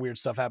kinds of weird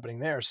stuff happening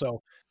there.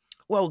 So,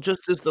 well,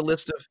 just as the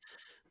list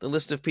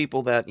of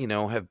people that,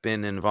 have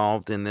been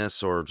involved in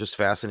this or just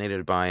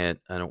fascinated by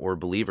it or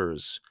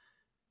believers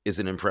is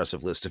an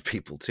impressive list of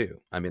people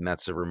too. I mean,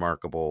 that's a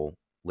remarkable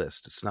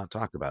list. It's not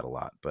talked about a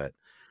lot, but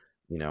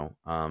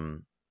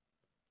God,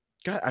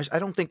 I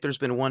don't think there's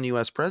been one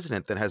U.S.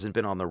 president that hasn't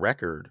been on the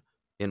record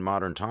in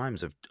modern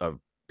times of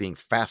being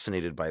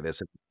fascinated by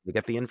this and to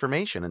get the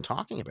information and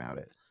talking about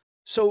it.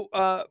 So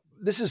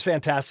this is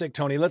fantastic,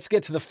 Tony. Let's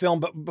get to the film.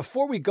 But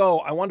before we go,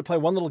 I wanted to play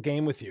one little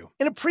game with you.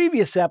 In a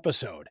previous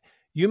episode,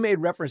 you made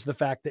reference to the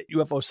fact that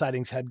UFO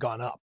sightings had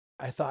gone up.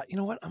 I thought, you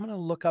know what? I'm going to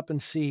look up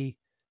and see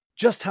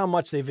just how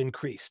much they've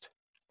increased.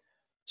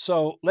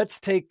 So let's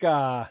take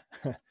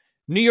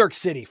New York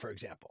City, for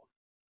example.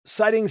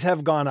 Sightings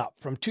have gone up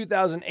from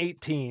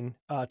 2018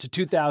 to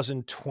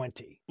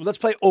 2020. Let's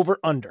play over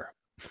under.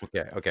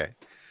 Okay.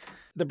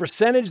 The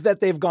percentage that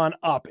they've gone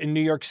up in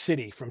New York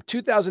City from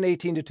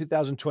 2018 to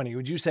 2020,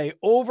 would you say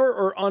over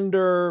or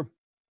under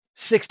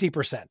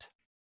 60%?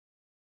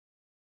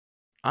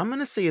 I'm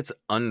going to say it's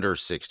under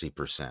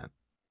 60%,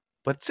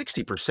 but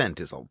 60%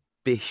 is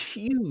a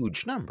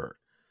huge number.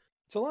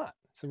 It's a lot.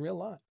 It's a real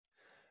lot.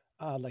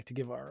 I'd like to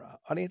give our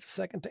audience a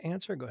second to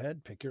answer. Go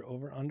ahead, pick your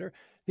over under.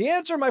 The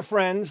answer, my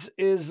friends,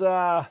 is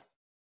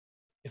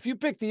if you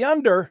pick the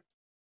under,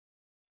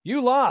 you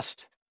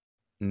lost.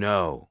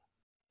 No.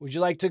 Would you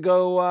like to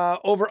go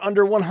over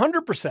under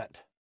 100%?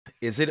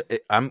 Is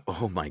it?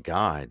 Oh my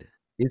God.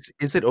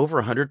 Is it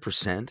over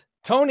 100%?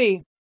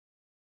 Tony,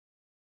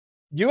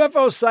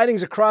 UFO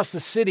sightings across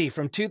the city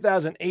from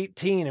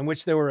 2018, in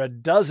which there were a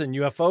dozen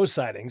UFO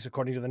sightings,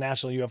 according to the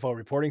National UFO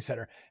Reporting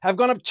Center, have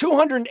gone up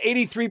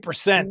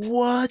 283%.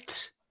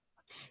 What?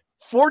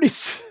 40.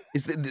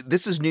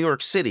 This is New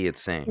York City,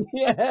 it's saying.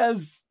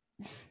 Yes.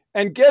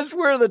 And guess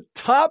where the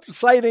top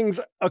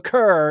sightings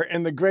occur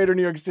in the greater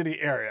New York City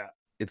area?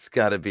 It's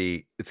gotta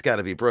be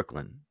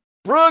Brooklyn.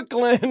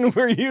 Brooklyn,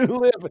 where you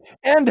live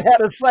and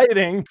had a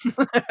sighting.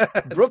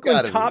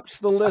 Brooklyn tops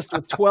the list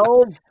with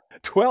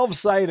 12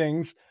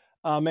 sightings.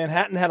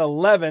 Manhattan had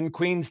 11,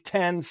 Queens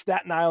 10,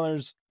 Staten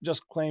Islanders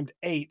just claimed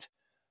 8.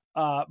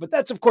 But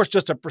that's, of course,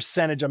 just a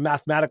percentage, a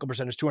mathematical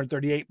percentage,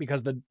 238,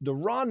 because the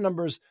raw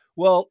numbers,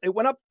 well, it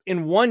went up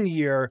in 1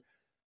 year,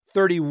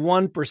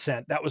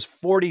 31%. That was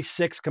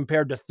 46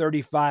 compared to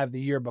 35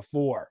 the year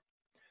before.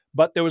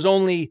 But there was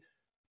only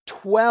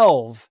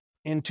 12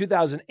 in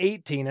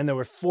 2018, and there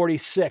were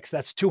 46.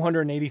 That's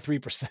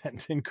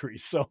 283%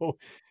 increase. So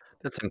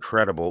that's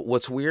incredible.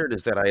 What's weird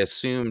is that I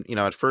assumed,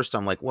 at first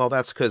I'm like, well,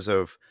 that's because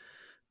of,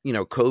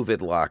 COVID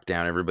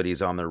lockdown.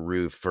 Everybody's on their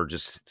roof for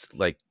just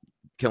like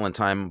killing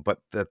time. But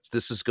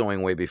this is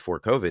going way before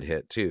COVID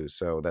hit too.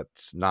 So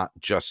that's not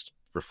just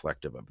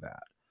reflective of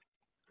that.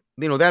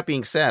 That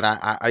being said,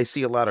 I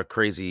see a lot of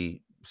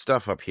crazy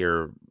stuff up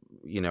here,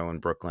 in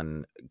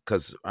Brooklyn,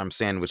 because I'm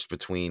sandwiched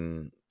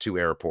between two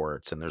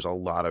airports and there's a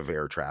lot of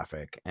air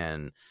traffic.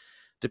 And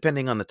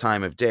depending on the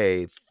time of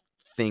day,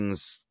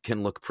 things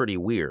can look pretty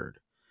weird.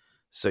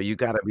 So you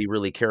got to be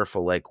really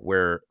careful,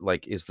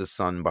 is the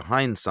sun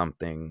behind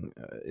something?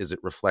 Is it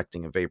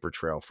reflecting a vapor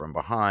trail from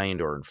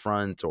behind or in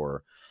front?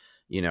 Or,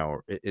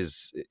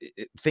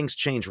 things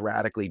change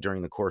radically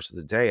during the course of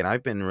the day. And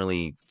I've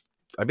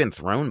been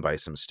thrown by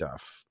some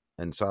stuff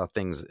and saw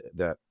things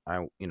that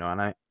I've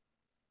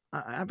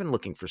been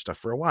looking for stuff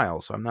for a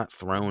while. So I'm not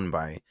thrown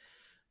by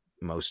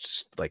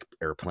most like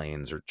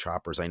airplanes or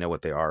choppers. I know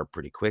what they are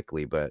pretty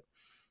quickly, but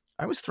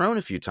I was thrown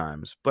a few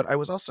times, but I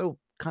was also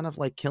kind of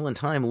like killing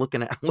time,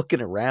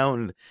 looking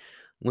around,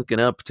 looking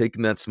up,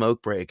 taking that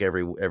smoke break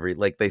every,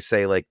 like they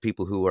say, like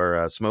people who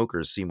are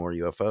smokers see more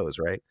UFOs,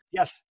 right?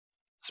 Yes.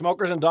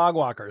 Smokers and dog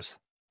walkers.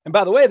 And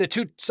by the way, the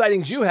two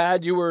sightings you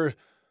had, you were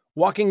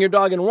walking your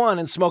dog in one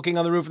and smoking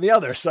on the roof in the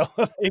other. So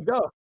there you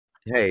go.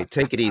 Hey,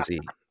 take it easy.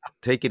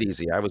 Take it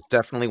easy. I was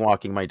definitely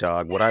walking my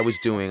dog. What I was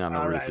doing on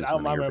the roof is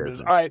none of your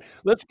business. All right,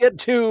 let's get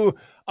to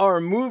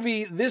our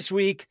movie this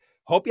week.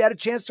 Hope you had a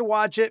chance to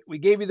watch it. We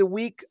gave you the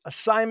week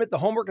assignment, the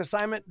homework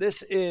assignment.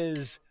 This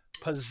is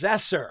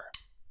Possessor.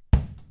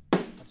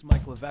 That's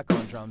Mike Levesque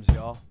on drums,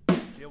 y'all.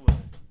 Deal with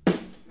it.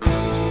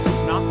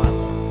 It's not my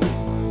love.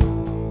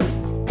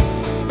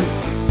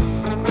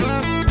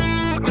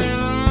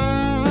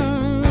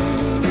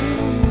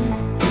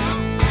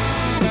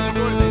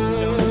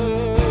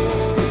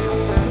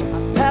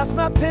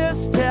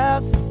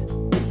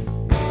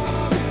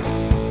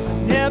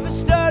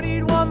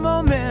 partied one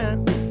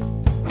moment.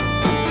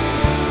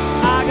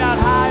 I got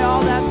high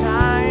all that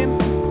time.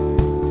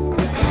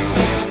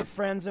 With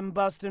friends and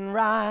busting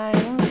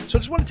rhymes. So I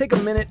just want to take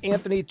a minute,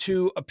 Anthony,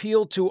 to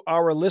appeal to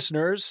our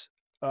listeners.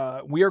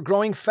 We are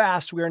growing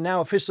fast. We are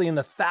now officially in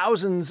the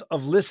thousands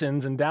of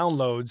listens and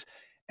downloads.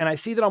 And I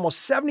see that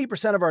almost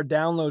 70% of our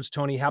downloads,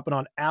 Tony, happen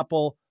on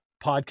Apple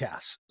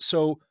Podcasts.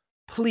 So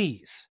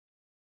please,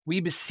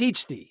 we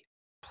beseech thee,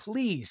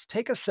 please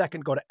take a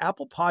second, go to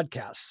Apple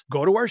Podcasts,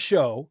 go to our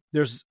show.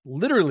 There's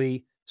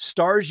literally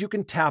stars you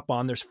can tap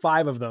on. There's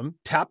 5 of them.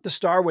 Tap the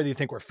star, whether you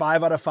think we're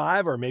 5 out of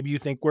 5, or maybe you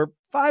think we're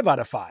 5 out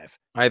of 5.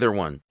 Either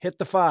one. Hit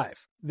the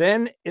 5.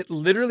 Then it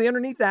literally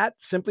underneath that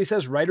simply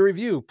says, write a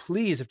review.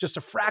 Please, if just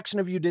a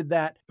fraction of you did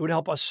that, it would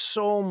help us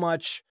so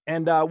much.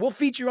 And we'll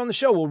feature you on the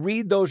show. We'll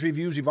read those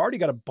reviews. We've already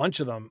got a bunch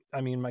of them.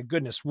 I mean, my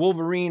goodness,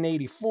 Wolverine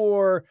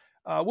 84.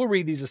 We'll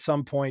read these at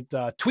some point.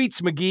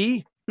 Tweets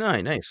McGee.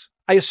 Nice.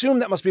 I assume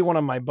that must be one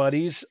of my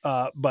buddies,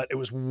 but it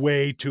was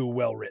way too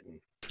well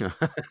written.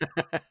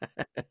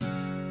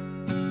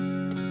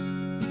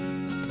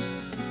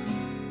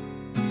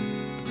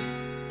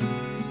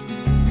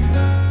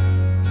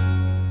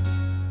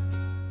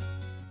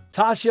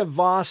 Tasha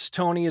Voss,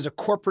 Tony, is a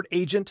corporate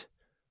agent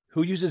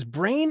who uses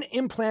brain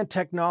implant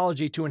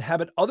technology to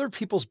inhabit other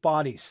people's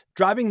bodies,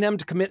 driving them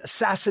to commit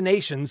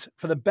assassinations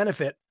for the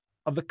benefit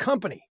of the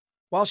company.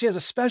 While she has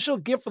a special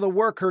gift for the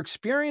work, her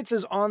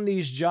experiences on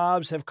these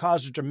jobs have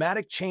caused a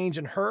dramatic change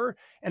in her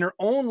and her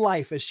own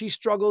life as she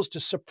struggles to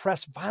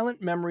suppress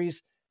violent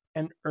memories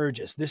and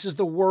urges. This is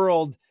the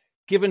world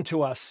given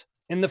to us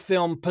in the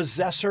film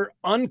Possessor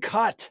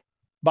Uncut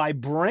by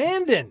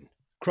Brandon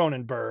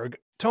Cronenberg.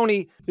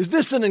 Tony, is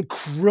this an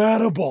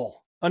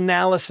incredible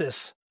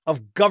analysis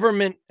of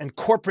government and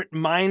corporate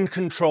mind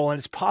control and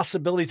its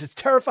possibilities, its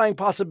terrifying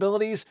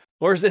possibilities,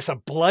 or is this a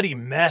bloody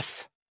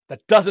mess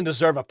that doesn't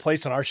deserve a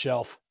place on our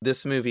shelf?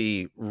 This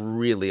movie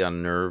really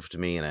unnerved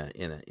me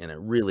in a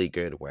really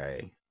good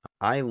way.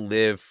 I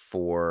live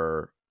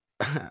for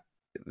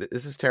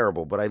this is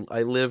terrible, but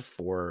I live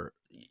for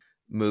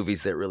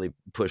movies that really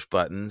push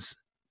buttons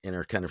and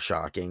are kind of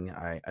shocking.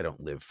 I don't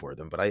live for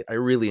them, but I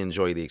really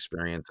enjoy the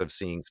experience of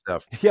seeing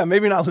stuff. Yeah,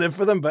 maybe not live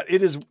for them, but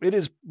it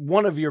is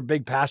one of your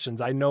big passions.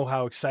 I know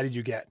how excited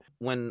you get.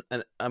 When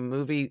a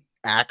movie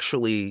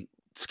actually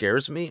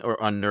scares me or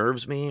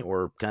unnerves me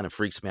or kind of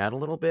freaks me out a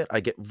little bit, I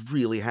get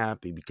really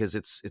happy because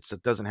it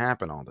doesn't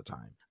happen all the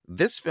time.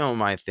 This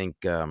film, I think,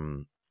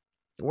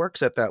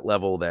 works at that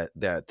level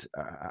that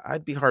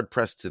I'd be hard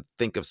pressed to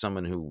think of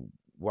someone who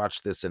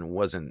watched this and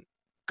wasn't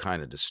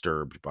kind of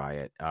disturbed by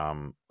it,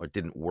 or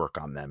didn't work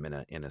on them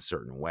in a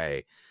certain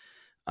way.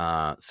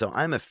 So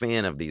I'm a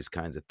fan of these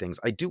kinds of things.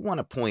 I do want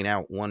to point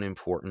out one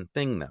important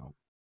thing though.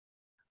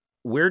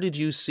 Where did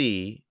you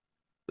see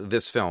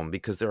this film?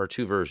 Because there are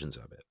 2 versions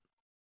of it.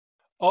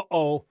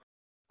 Uh-oh.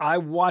 I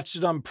watched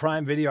it on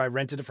Prime Video. I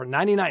rented it for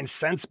 99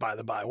 cents, by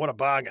the by. What a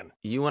bargain.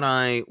 You and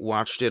I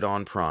watched it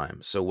on Prime.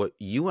 So what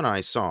you and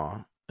I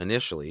saw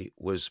initially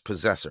was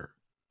Possessor,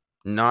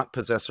 not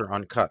Possessor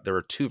Uncut. There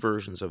are 2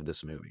 versions of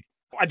this movie.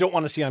 I don't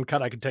want to see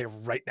Uncut. I can tell you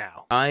right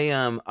now.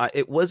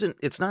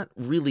 It's not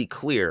really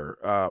clear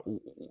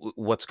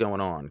what's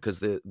going on because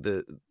that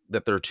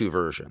there are 2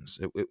 versions.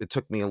 It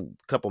took me a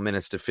couple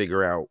minutes to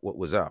figure out what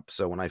was up.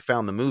 So when I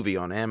found the movie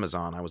on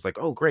Amazon, I was like,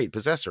 oh, great,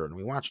 Possessor. And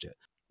we watched it.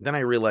 Then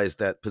I realized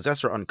that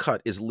Possessor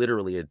Uncut is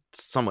literally a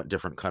somewhat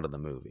different cut of the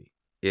movie.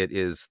 It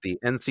is the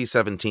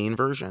NC-17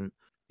 version.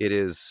 It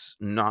has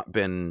not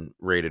been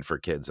rated for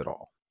kids at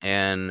all.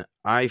 And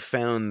I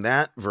found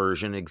that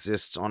version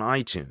exists on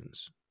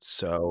iTunes.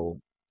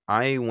 So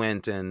I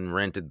went and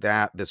rented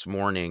that this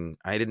morning.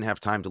 I didn't have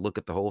time to look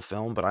at the whole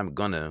film, but I'm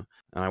gonna.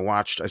 And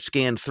I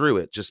scanned through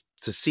it just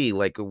to see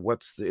like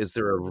is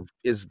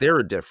there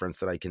a difference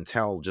that I can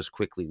tell just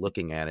quickly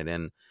looking at it.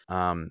 And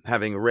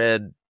having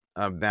read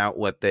about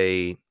what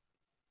they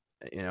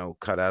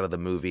cut out of the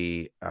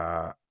movie,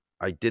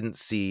 I didn't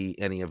see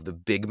any of the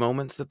big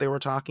moments that they were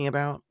talking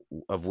about,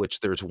 of which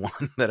there's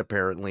one that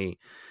apparently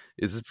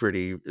is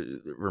pretty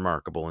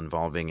remarkable,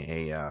 involving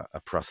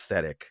a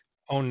prosthetic.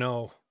 Oh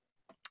no.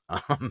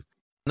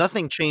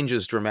 Nothing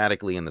changes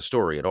dramatically in the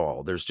story at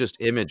all. There's just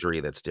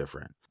imagery that's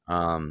different.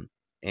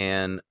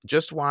 And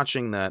just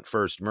watching that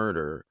first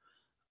murder,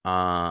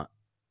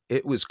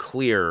 it was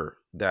clear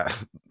that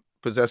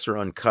Possessor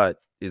Uncut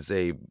is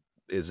a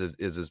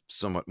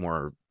somewhat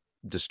more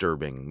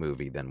disturbing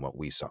movie than what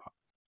we saw.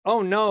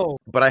 Oh no.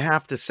 But I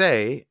have to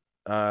say,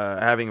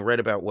 having read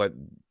about what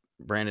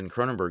Brandon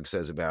Cronenberg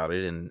says about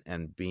it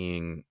and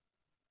being,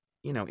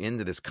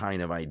 into this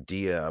kind of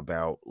idea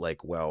about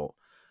like, well,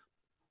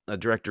 a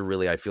director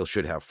really, I feel,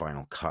 should have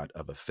final cut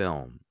of a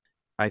film.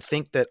 I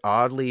think that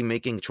oddly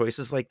making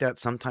choices like that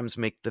sometimes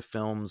make the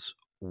films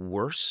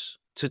worse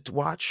to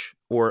watch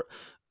or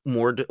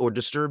more or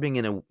disturbing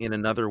in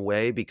another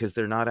way, because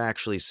they're not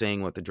actually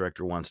saying what the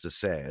director wants to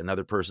say.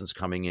 Another person's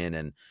coming in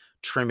and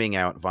trimming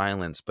out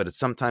violence, but it's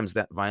sometimes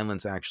that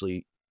violence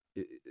actually,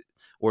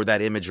 or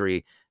that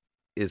imagery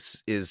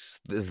is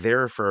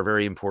there for a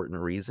very important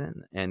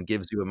reason and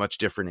gives you a much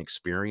different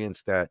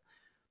experience that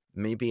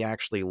maybe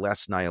actually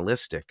less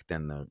nihilistic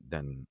than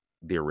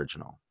the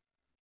original.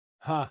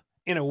 Huh.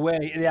 In a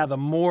way, yeah, the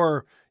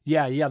more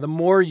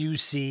you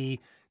see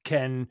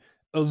can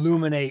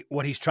illuminate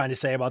what he's trying to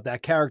say about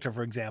that character,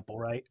 for example,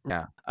 right?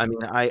 Yeah. I mean,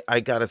 I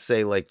gotta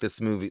say, like,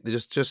 this movie,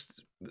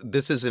 just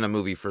this isn't a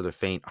movie for the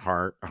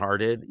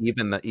faint-hearted,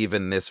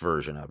 even this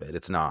version of it.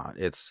 It's not.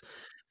 It's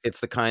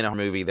the kind of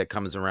movie that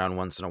comes around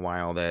once in a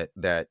while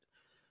that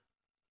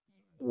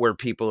where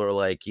people are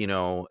like,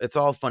 it's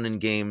all fun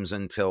and games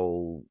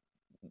until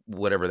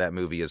whatever that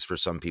movie is for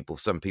some people.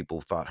 Some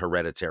people thought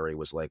Hereditary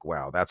was like,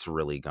 wow, that's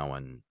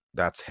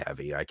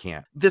heavy. I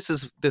can't. This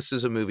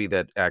is a movie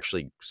that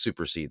actually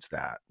supersedes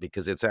that,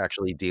 because it's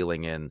actually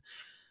dealing in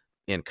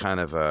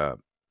kind of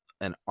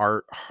an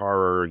art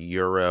horror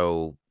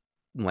Euro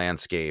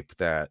landscape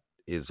that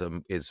is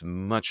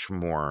much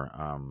more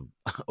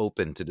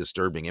open to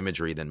disturbing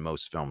imagery than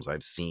most films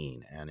I've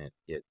seen, and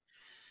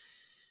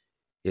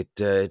it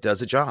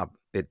does a job.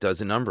 It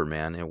does a number,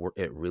 man.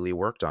 It really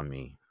worked on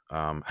me.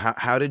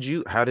 How did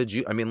you?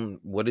 I mean,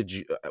 what did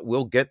you?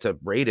 We'll get to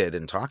rate it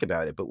and talk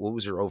about it, but what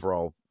was your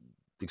overall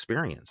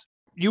experience?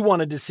 You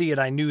wanted to see it.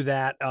 I knew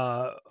that.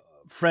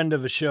 Friend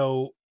of this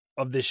show,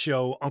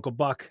 Uncle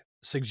Buck,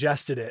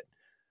 suggested it.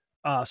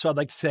 So I'd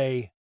like to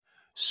say,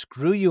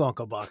 screw you,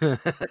 Uncle Buck,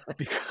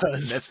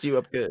 because Messed you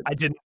up good. I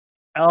didn't.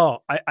 Oh,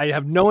 I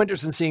have no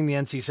interest in seeing the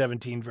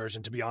NC-17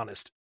 version, to be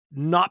honest.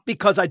 Not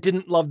because I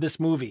didn't love this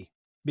movie,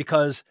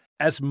 because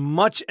as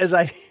much as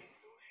I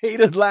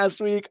hated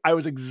last week, I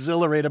was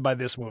exhilarated by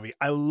this movie.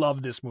 I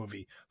love this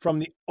movie. From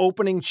the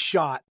opening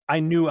shot, I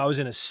knew I was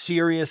in a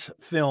serious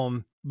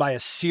film by a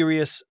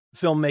serious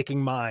filmmaking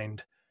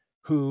mind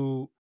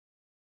who,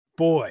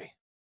 boy,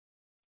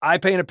 I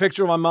paint a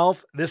picture of my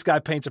mouth. This guy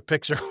paints a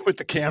picture with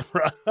the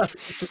camera.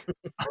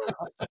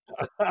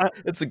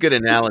 It's a good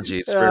analogy.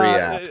 It's very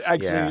apt.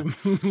 Actually,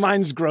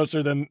 mine's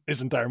grosser than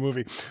his entire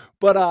movie.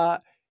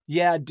 But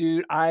yeah,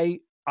 dude, I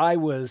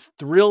was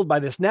thrilled by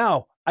this.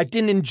 Now, I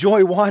didn't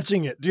enjoy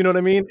watching it. Do you know what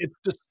I mean? It's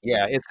just,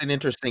 yeah, it's an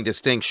interesting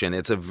distinction.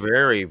 It's a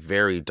very,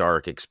 very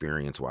dark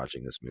experience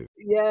watching this movie.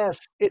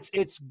 yes,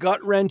 it's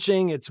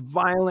gut-wrenching, it's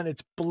violent,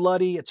 it's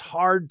bloody, it's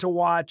hard to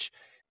watch.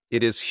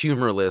 It is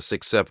humorless,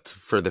 except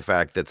for the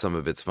fact that some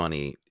of it's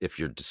funny if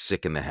you're just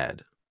sick in the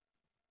head,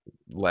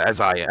 as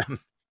I am.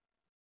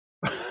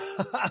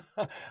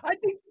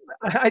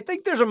 I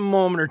think there's a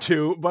moment or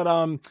two,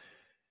 but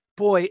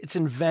boy, it's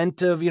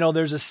inventive.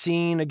 There's a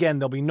scene, again,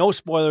 there'll be no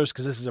spoilers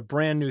because this is a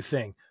brand new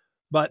thing,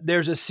 but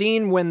there's a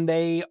scene when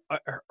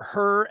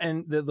her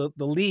and the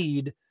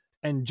lead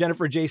and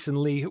Jennifer Jason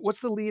Leigh,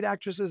 what's the lead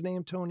actress's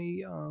name,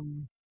 Tony?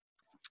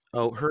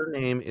 Oh, her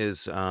name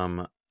is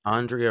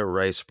Andrea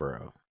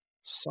Riseborough.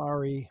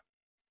 Sorry.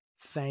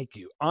 Thank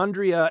you.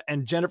 Andrea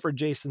and Jennifer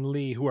Jason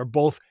Leigh, who are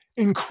both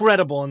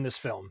incredible in this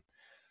film,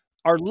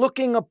 are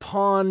looking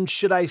upon,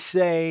 should I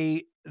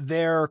say,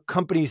 their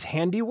company's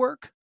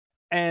handiwork.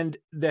 And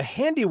the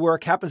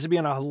handiwork happens to be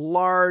on a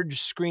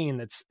large screen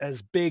that's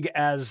as big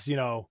as,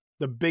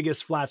 the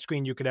biggest flat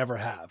screen you could ever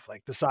have,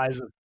 like the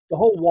size of the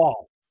whole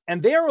wall.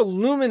 And they are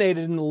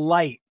illuminated in the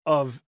light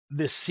of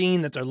this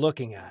scene that they're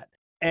looking at.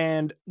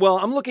 And, well,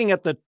 I'm looking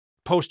at the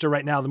poster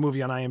right now, the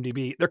movie on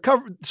IMDb.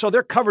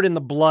 They're covered in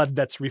the blood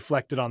that's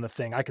reflected on the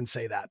thing. I can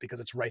say that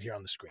because it's right here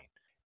on the screen.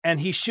 And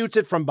he shoots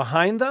it from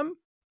behind them.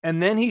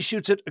 And then he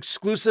shoots it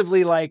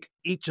exclusively, like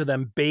each of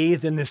them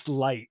bathed in this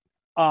light.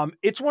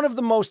 It's one of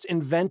the most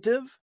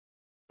inventive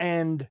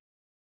and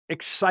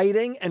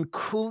exciting and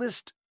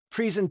coolest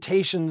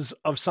presentations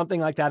of something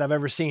like that I've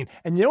ever seen.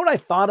 And you know what I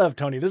thought of,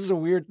 Tony? This is a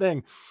weird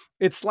thing.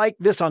 It's like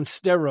this on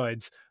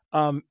steroids.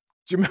 Do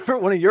you remember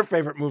one of your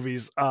favorite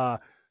movies,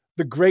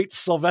 the great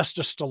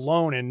Sylvester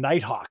Stallone in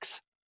Nighthawks?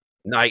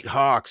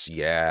 Nighthawks,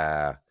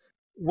 yeah.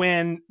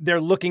 When they're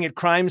looking at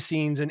crime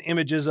scenes and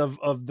images of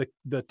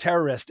the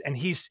terrorist, and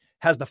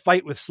has the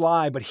fight with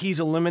Sly, but he's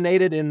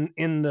eliminated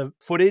in the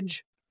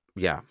footage.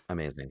 Yeah,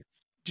 amazing.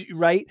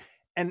 Right?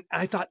 And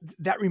I thought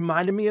that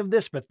reminded me of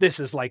this, but this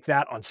is like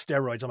that on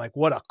steroids. I'm like,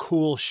 what a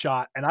cool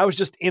shot. And I was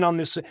just in on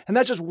this. And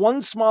that's just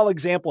one small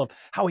example of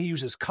how he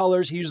uses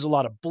colors. He uses a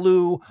lot of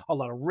blue, a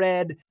lot of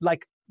red.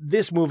 Like,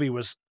 this movie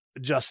was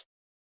just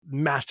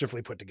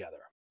masterfully put together.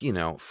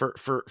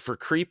 For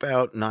creep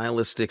out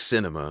nihilistic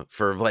cinema,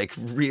 for like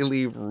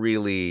really,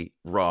 really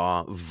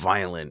raw,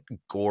 violent,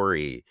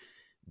 gory,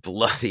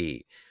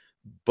 bloody,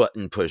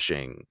 button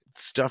pushing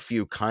stuff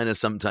you kind of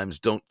sometimes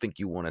don't think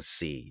you want to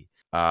see.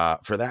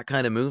 For that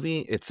kind of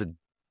movie, it's a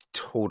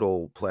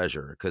total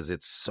pleasure because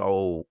it's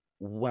so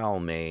well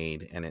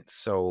made and it's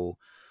so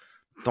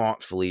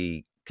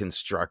thoughtfully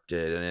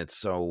constructed and it's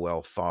so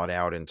well thought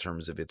out in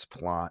terms of its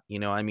plot.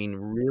 I mean,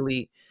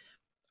 really,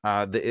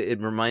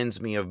 it reminds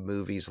me of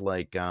movies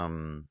like,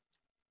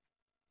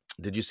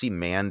 did you see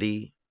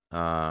Mandy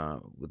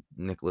with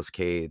Nicolas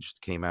Cage?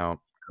 It came out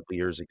a couple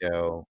years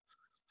ago.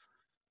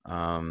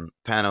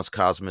 Panos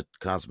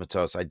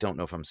Cosmatos. I don't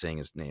know if I'm saying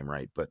his name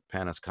right, but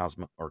Panos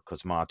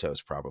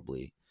Cosmatos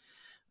probably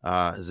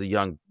is a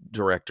young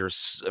director.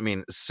 I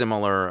mean,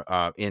 similar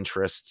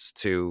interests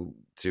to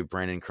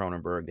Brandon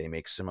Cronenberg. They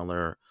make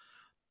similar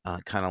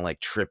kind of like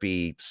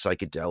trippy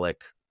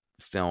psychedelic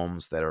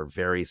films that are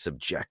very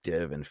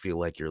subjective and feel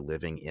like you're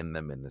living in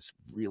them in this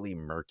really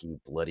murky,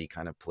 bloody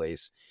kind of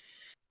place.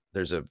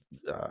 There's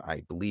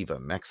I believe, a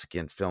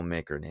Mexican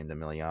filmmaker named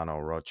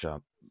Emiliano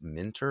Rocha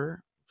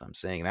Minter, if I'm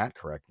saying that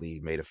correctly,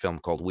 made a film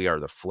called We Are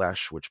the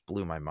Flesh, which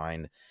blew my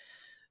mind.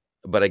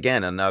 But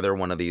again, another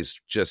one of these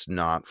just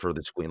not for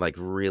the screen. Like,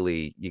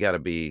 really, you got to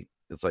be.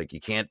 It's like you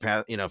can't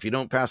pass. If you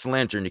don't pass the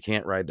lantern, you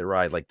can't ride the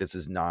ride. Like, this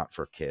is not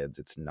for kids.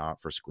 It's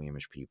not for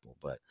squeamish people.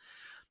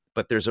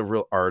 But there's a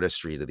real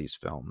artistry to these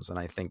films, and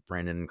I think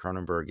Brandon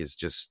Cronenberg is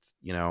just,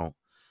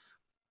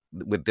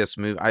 with this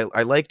movie.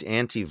 I liked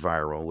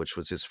Antiviral, which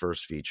was his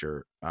first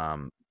feature,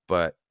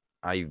 but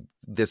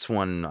this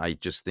one, I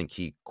just think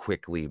he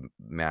quickly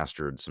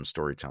mastered some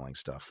storytelling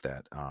stuff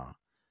that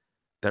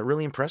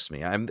really impressed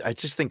me. I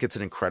just think it's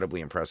an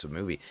incredibly impressive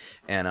movie,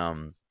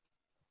 and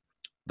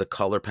the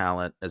color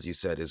palette, as you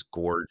said, is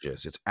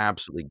gorgeous. It's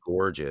absolutely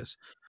gorgeous.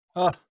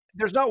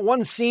 There's not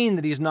one scene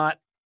that he's not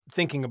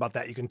thinking about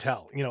that. You can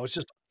tell. It's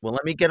just. Well,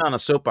 let me get on a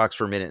soapbox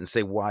for a minute and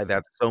say why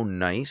that's so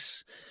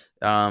nice.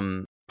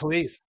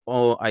 Please.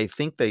 Oh, I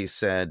think they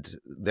said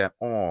that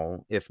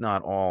all, if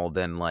not all,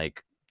 then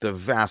like the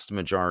vast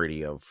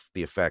majority of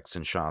the effects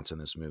and shots in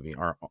this movie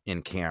are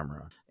in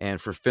camera.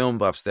 And for film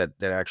buffs, that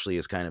actually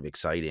is kind of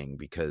exciting,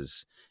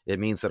 because it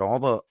means that all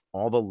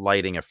the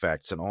lighting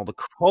effects and all the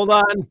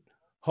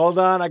Hold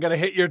on, I gotta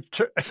hit your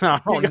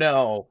oh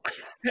no.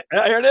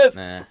 Here it is.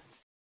 Nah.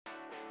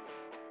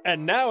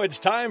 And now it's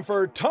time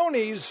for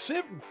Tony's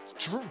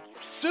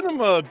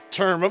cinema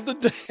term of the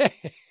day.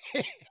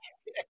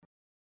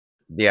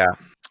 Yeah.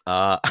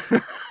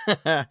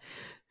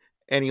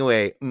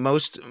 Anyway,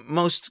 most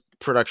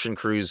production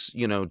crews,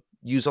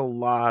 use a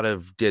lot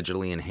of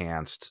digitally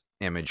enhanced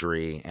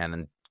imagery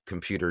and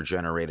computer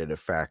generated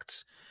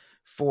effects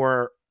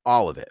for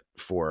all of it,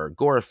 for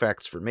gore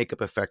effects, for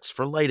makeup effects,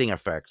 for lighting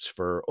effects,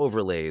 for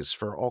overlays,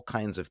 for all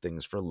kinds of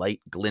things, for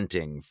light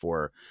glinting,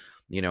 for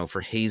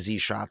hazy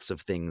shots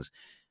of things.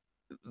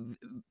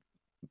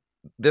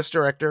 This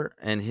director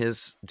and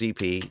his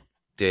DP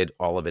did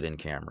all of it in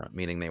camera,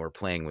 meaning they were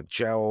playing with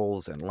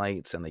gels and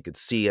lights, and they could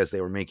see as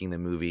they were making the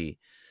movie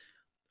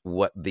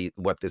what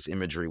this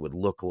imagery would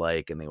look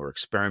like, and they were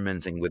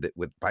experimenting with it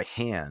by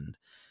hand,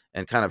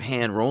 and kind of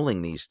hand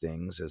rolling these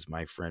things, as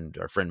our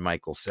friend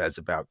Michael says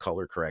about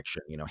color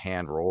correction,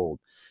 hand rolled.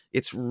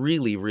 It's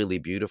really, really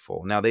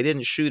beautiful. Now, they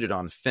didn't shoot it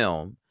on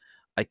film.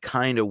 I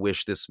kind of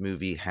wish this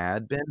movie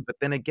had been, but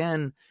then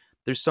again,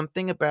 there's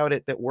something about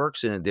it that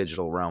works in a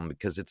digital realm,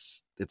 because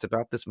it's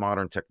about this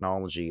modern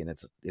technology, and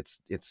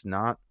it's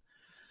not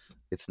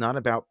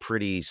about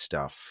pretty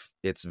stuff.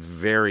 It's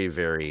very,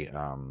 very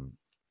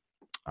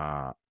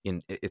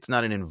it's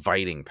not an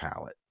inviting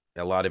palette.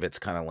 A lot of it's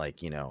kind of like,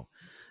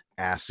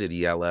 acid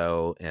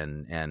yellow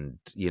and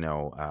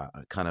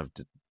kind of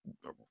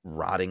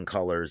rotting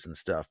colors and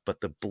stuff. But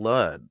the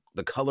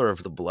color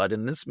of the blood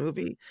in this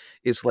movie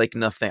is like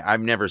nothing. I've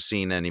never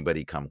seen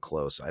anybody come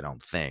close, I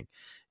don't think.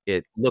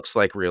 It looks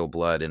like real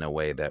blood in a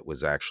way that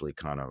was actually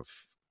kind of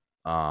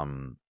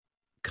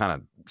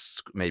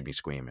made me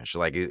squeamish.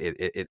 Like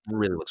it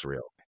really looks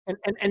real.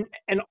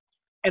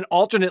 And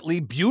alternately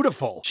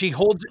beautiful. She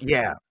holds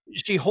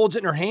it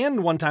in her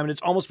hand one time, and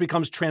it almost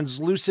becomes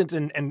translucent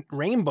and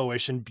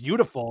rainbowish and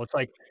beautiful. It's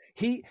like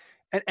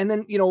and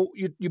then you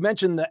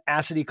mentioned the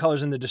acidy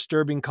colors and the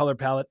disturbing color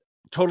palette.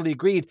 Totally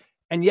agreed.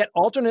 And yet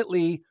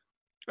alternately,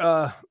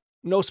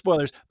 no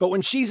spoilers, but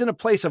when she's in a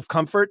place of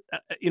comfort,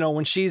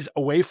 when she's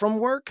away from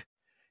work,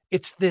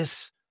 it's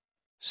this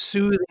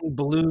soothing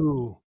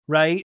blue,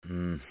 right?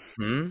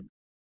 Mm-hmm.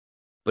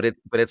 But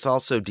it's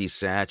also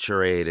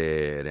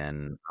desaturated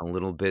and a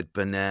little bit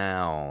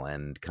banal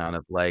and kind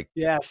of like.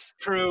 Yes,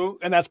 true.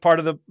 And that's part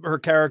of her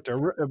character,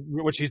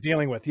 what she's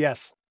dealing with.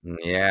 Yes.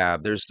 Yeah,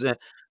 there's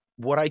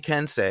what I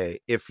can say,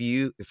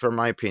 from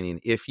my opinion,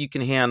 if you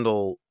can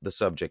handle the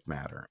subject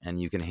matter and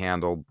you can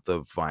handle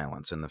the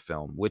violence in the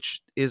film,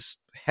 which is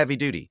heavy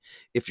duty.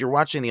 If you're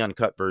watching the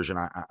uncut version,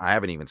 I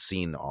haven't even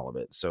seen all of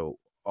it, so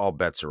all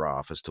bets are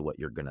off as to what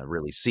you're going to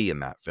really see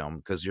in that film,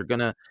 because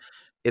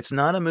it's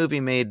not a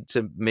movie made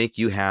to make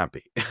you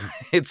happy.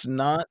 It's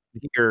not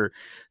here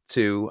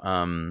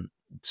to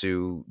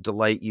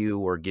delight you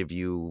or give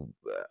you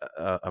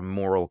a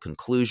moral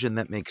conclusion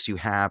that makes you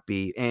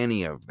happy,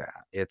 any of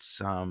that.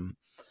 It's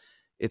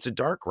a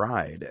dark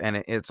ride, and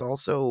it's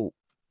also,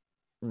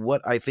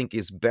 what I think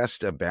is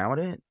best about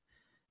it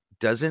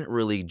doesn't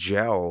really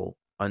gel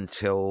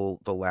until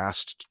the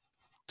last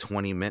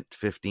 20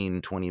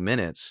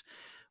 minutes,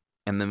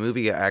 and the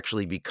movie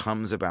actually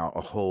becomes about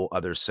a whole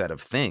other set of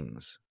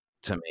things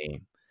to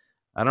me.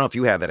 I don't know if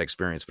you had that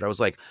experience, but I was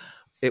like,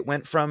 it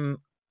went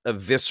from a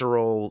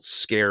visceral,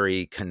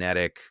 scary,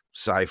 kinetic,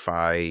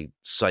 sci-fi,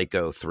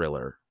 psycho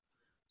thriller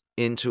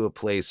into a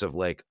place of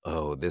like,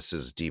 oh, this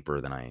is deeper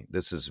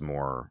this is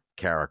more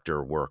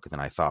character work than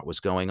I thought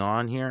was going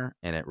on here.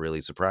 And it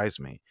really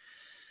surprised me.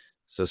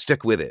 So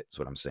stick with it, is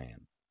what I'm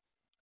saying.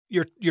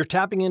 You're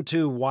tapping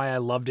into why I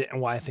loved it and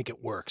why I think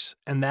it works.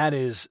 And that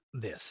is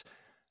this,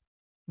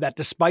 that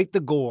despite the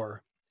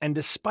gore And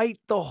despite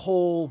the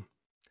whole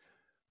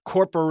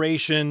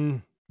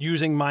corporation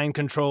using mind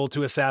control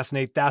to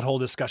assassinate, that whole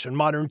discussion,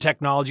 modern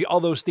technology, all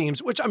those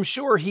themes, which I'm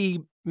sure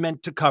he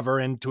meant to cover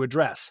and to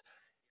address,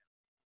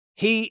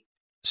 he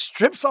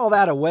strips all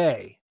that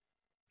away.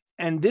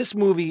 And this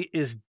movie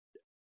is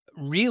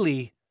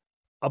really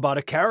about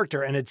a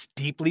character, and it's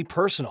deeply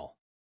personal.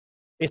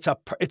 It's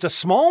a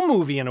small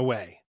movie in a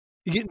way.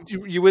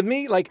 You with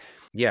me? Like,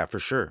 yeah, for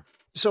sure.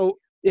 So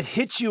it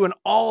hits you in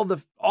all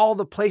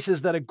the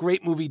places that a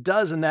great movie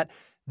does, and that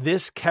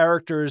this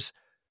character's,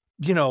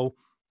 to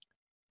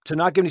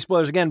not give any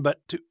spoilers again, but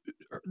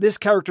this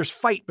character's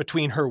fight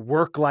between her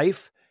work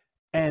life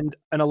and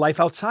a life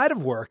outside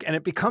of work, and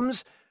it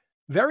becomes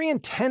very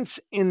intense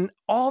in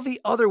all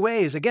the other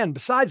ways, again,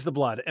 besides the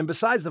blood and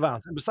besides the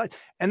violence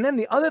and then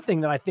the other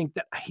thing that I think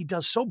that he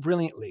does so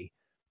brilliantly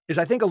is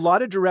I think a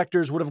lot of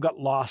directors would have got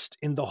lost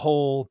in the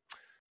whole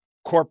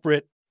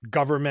corporate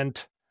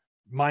government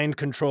mind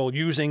control,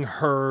 using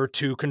her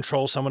to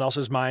control someone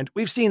else's mind.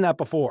 We've seen that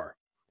before,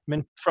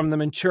 from the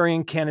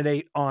Manchurian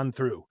Candidate on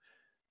through.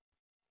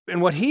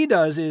 And what he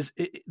does is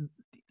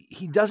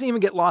he doesn't even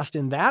get lost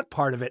in that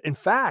part of it. In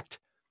fact,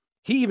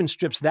 he even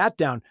strips that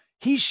down.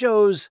 He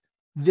shows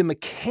the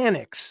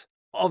mechanics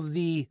of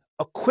the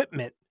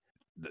equipment,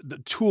 the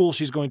tool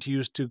she's going to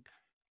use to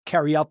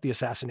carry out the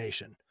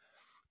assassination.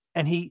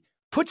 And he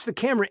puts the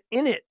camera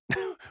in it,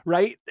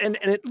 right? And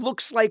it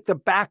looks like the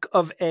back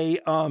of a,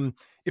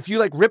 if you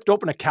like ripped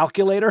open a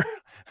calculator,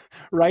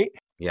 right?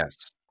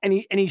 Yes. And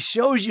he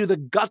shows you the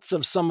guts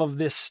of some of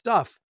this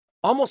stuff,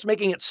 almost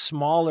making it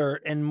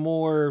smaller and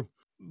more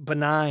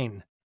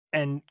benign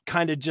and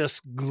kind of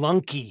just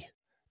glunky,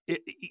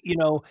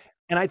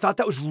 and I thought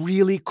that was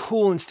really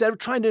cool. Instead of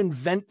trying to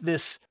invent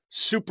this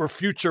super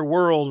future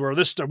world where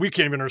this stuff, we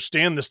can't even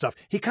understand this stuff,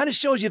 he kind of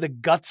shows you the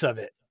guts of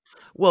it.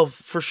 Well,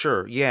 for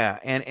sure. Yeah.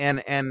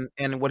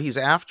 And what he's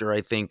after,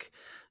 I think,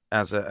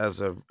 as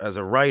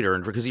a writer,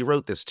 and because he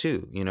wrote this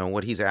too,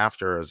 what he's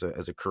after as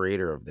a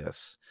creator of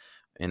this,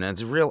 and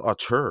it's a real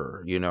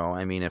auteur,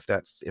 I mean, if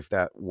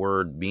that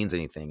word means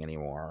anything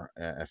anymore,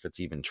 if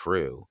it's even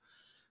true.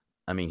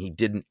 I mean, he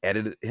didn't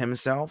edit it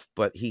himself,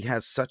 but he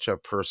has such a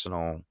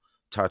personal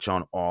touch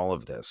on all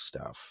of this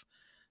stuff.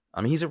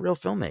 I mean, he's a real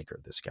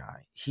filmmaker, this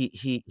guy.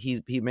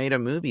 He made a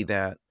movie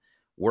that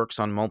works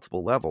on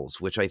multiple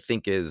levels, which I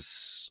think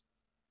is,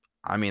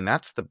 I mean,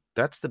 that's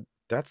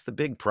the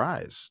big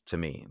prize to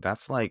me.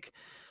 That's like,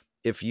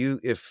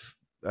 if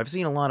I've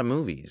seen a lot of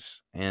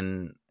movies,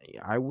 and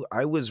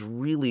I was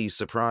really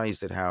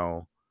surprised at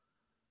how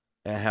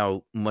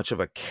much of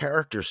a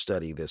character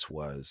study this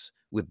was,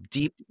 with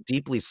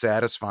deeply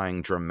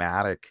satisfying,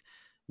 dramatic,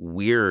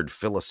 weird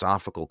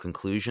philosophical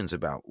conclusions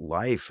about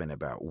life and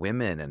about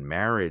women and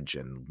marriage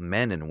and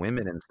men and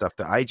women and stuff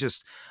that I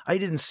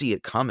didn't see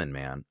it coming,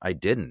 man. I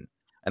didn't.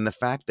 And the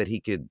fact that he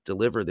could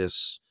deliver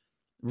this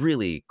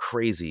really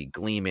crazy,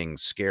 gleaming,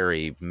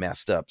 scary,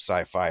 messed up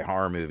sci-fi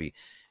horror movie,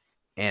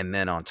 and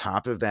then on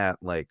top of that,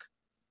 like,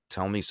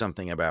 tell me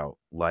something about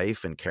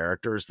life and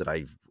characters that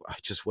I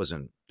just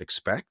wasn't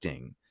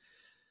expecting.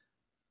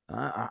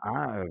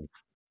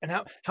 And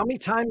how many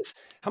times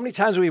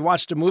have we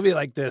watched a movie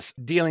like this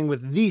dealing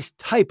with these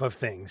type of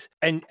things?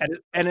 And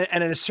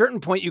at a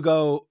certain point you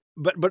go,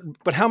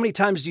 but how many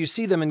times do you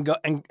see them and go,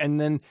 and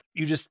then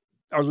you just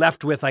are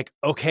left with like,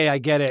 okay, I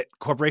get it.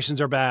 Corporations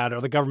are bad,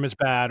 or the government's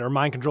bad, or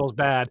mind control is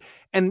bad.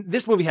 And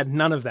this movie had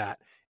none of that.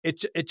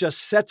 It just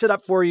sets it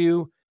up for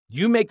you.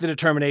 You make the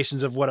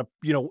determinations of what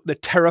the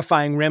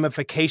terrifying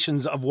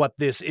ramifications of what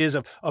this is,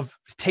 of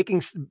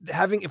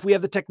having, if we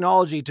have the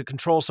technology to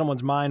control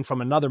someone's mind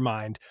from another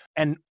mind,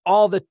 and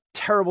all the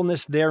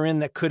terribleness therein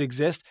that could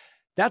exist,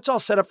 that's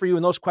all set up for you.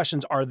 And those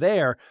questions are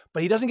there,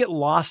 but he doesn't get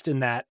lost in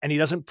that, and he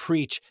doesn't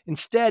preach.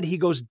 Instead, he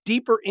goes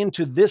deeper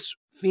into this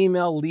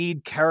female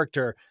lead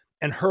character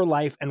and her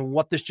life and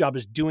what this job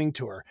is doing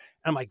to her.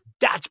 And I'm like,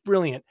 that's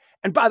brilliant.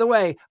 And by the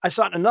way, I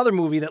saw it in another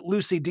movie that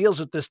Lucy deals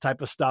with this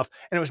type of stuff,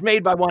 and it was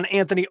made by one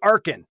Anthony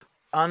Arkin.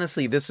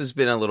 Honestly, this has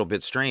been a little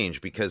bit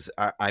strange because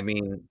I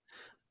mean,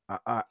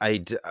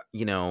 I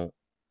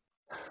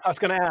was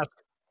going to ask.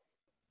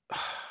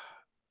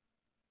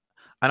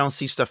 I don't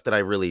see stuff that I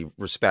really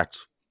respect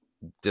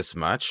this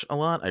much a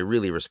lot. I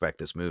really respect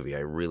this movie. I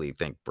really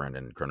think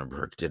Brandon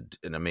Cronenberg did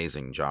an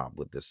amazing job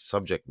with this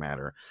subject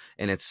matter,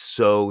 and it's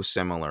so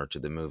similar to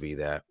the movie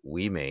that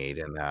we made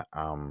and that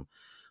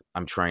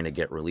I'm trying to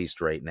get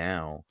released right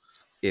now.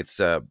 It's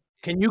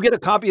Can you get a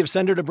copy of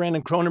Sender to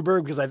Brandon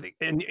Cronenberg? Because I think,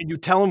 and you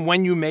tell him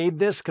when you made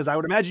this, because I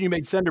would imagine you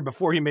made Sender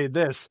before he made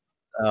this.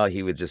 Oh,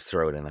 he would just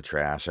throw it in the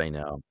trash. I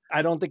know.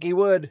 I don't think he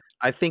would.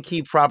 I think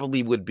he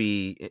probably would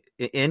be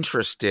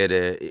interested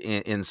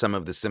in some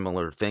of the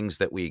similar things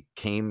that we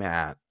came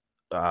at,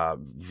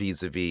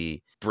 vis-a-vis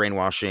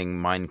brainwashing,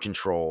 mind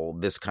control,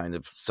 this kind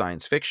of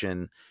science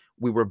fiction.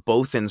 We were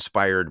both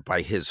inspired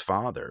by his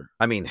father.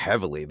 I mean,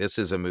 heavily. This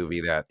is a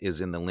movie that is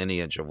in the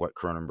lineage of what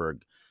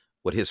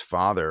his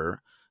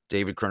father,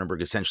 David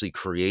Cronenberg, essentially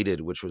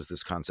created, which was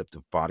this concept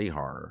of body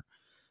horror.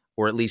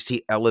 Or at least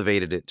he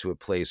elevated it to a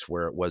place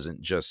where it wasn't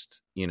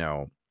just,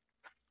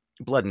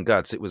 blood and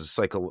guts. It was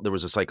there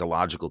was a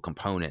psychological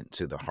component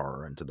to the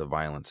horror and to the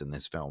violence in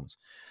these films.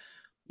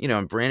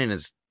 And Brandon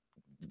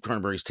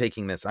Cronenberg's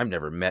taking this. I've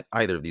never met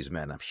either of these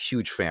men. I'm a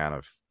huge fan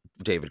of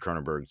David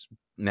Cronenberg's,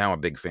 now a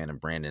big fan of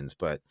Brandon's,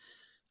 but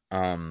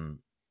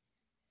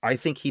I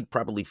think he'd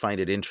probably find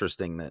it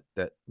interesting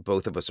that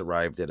both of us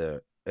arrived at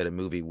a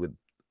movie with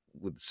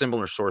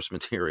similar source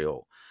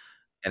material,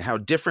 and how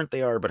different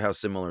they are, but how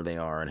similar they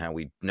are, and how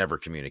we never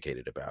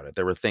communicated about it.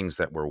 There were things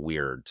that were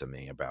weird to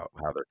me about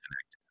how they're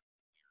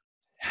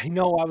I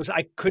know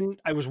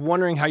I was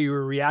wondering how you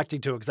were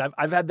reacting to it, because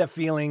I've had that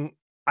feeling.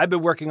 I've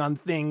been working on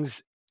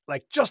things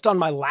like just on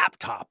my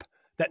laptop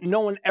that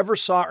no one ever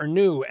saw or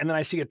knew. And then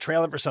I see a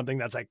trailer for something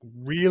that's like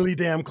really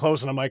damn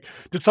close. And I'm like,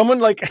 did someone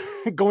like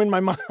go in my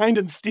mind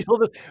and steal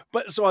this?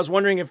 But so I was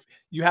wondering if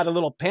you had a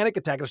little panic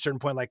attack at a certain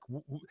point, like,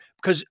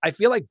 because I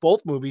feel like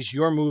both movies,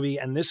 your movie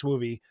and this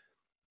movie,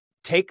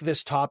 take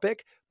this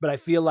topic, but I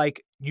feel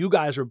like you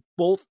guys are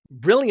both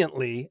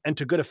brilliantly and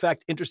to good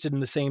effect interested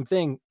in the same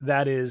thing.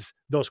 That is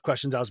those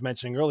questions I was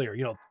mentioning earlier,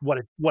 what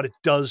it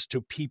does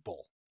to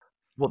people.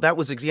 Well,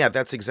 that's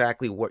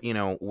exactly what,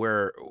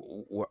 where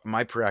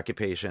my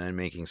preoccupation in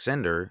making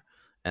Cinder,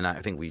 and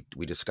I think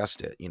we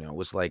discussed it,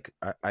 was like,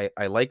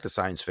 I like the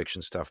science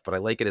fiction stuff, but I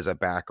like it as a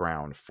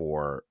background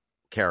for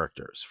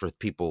characters, for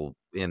people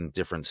in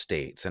different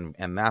states.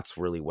 And that's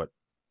really what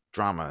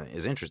drama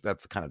is interesting.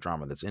 That's the kind of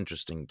drama that's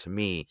interesting to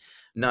me,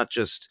 not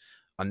just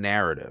a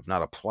narrative,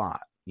 not a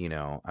plot,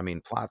 I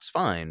mean, plot's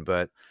fine,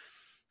 but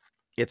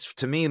it's,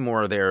 to me,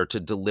 more there to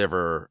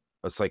deliver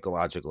a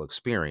psychological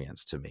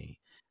experience to me.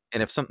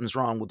 And if something's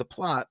wrong with the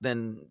plot,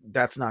 then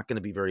that's not going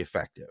to be very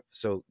effective.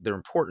 So they're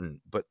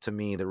important. But to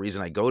me, the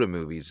reason I go to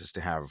movies is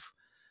to have,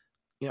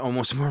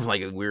 almost more of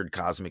like a weird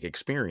cosmic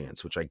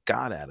experience, which I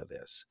got out of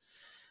this.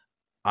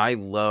 I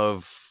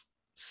love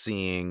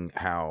seeing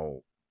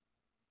how,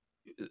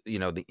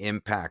 the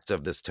impact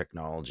of this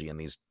technology and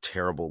these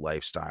terrible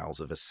lifestyles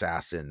of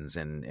assassins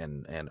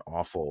and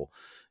awful,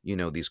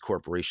 these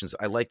corporations.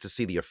 I like to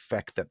see the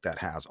effect that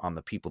has on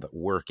the people that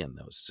work in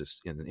those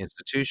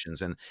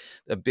institutions. And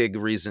a big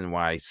reason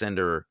why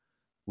Cinder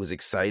was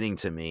exciting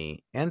to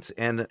me and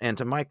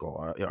to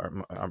Michael,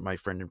 my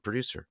friend and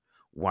producer,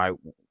 why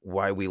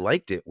we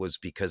liked it was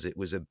because it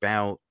was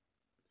about,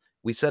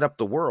 we set up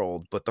the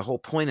world, but the whole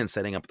point in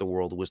setting up the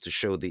world was to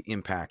show the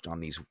impact on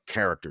these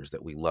characters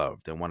that we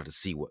loved and wanted to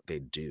see what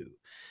they'd do.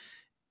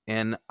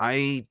 And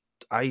I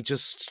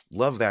just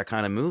love that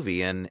kind of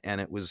movie. And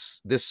it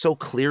was this, so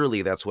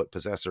clearly that's what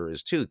Possessor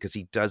is too, because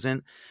he does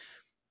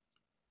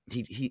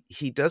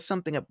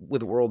something up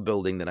with world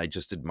building that I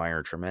just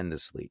admire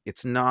tremendously.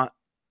 It's not,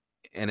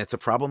 and it's a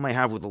problem I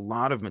have with a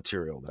lot of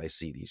material that I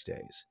see these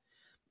days.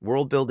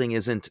 World building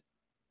isn't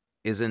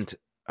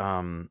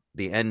the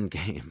end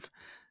game.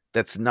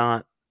 That's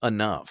not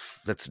enough.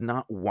 That's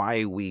not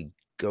why we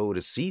go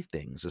to see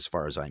things, as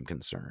far as I'm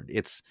concerned.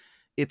 It's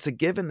a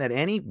given that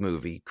any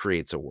movie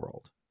creates a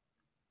world.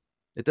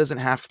 It doesn't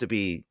have to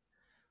be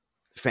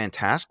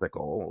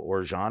fantastical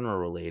or genre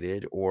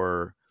related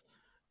or,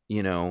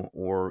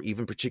 or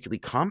even particularly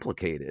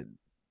complicated.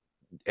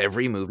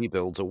 Every movie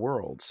builds a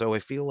world. So I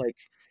feel like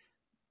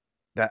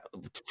that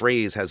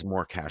phrase has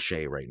more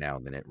cachet right now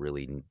than it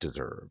really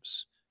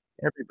deserves.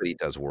 Everybody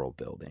does world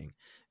building.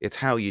 It's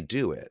how you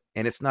do it.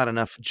 And it's not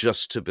enough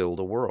just to build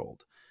a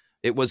world.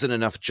 It wasn't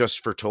enough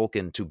just for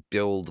Tolkien to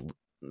build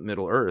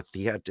Middle Earth.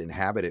 He had to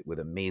inhabit it with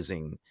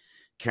amazing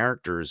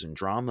characters and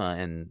drama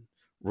and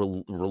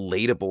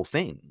relatable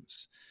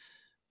things.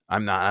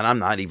 I'm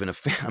not even a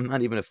fan. I'm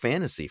not even a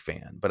fantasy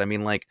fan, but I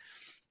mean, like,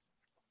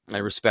 I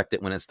respect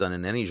it when it's done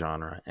in any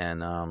genre.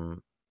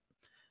 And,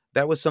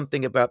 that was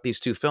something about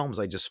these two films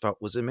I just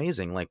felt was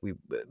amazing. Like,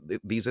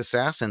 these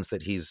assassins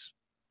that he's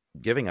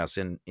giving us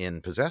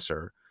in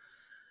Possessor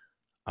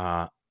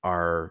are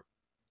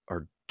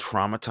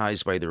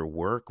traumatized by their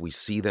work. We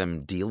see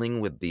them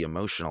dealing with the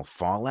emotional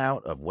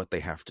fallout of what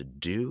they have to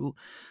do.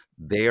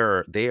 They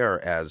are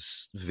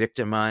as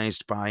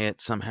victimized by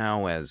it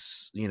somehow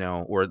as,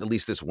 or at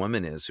least this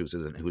woman is, who's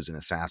an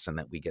assassin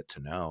that we get to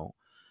know,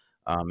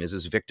 is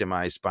as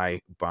victimized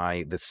by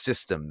the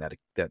system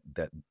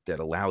that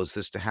allows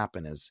this to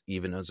happen as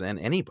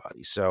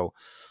anybody. So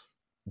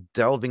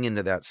delving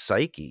into that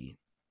psyche,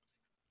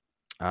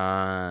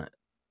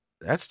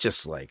 that's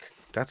just like,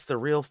 that's the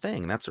real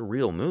thing. That's a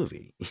real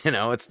movie. It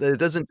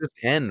doesn't just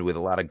end with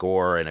a lot of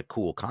gore and a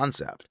cool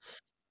concept.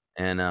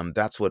 And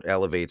that's what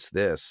elevates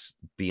this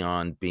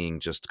beyond being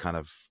just kind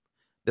of,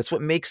 that's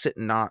what makes it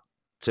not,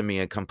 to me,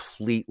 a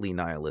completely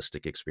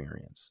nihilistic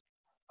experience.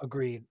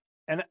 Agreed.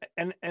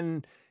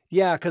 And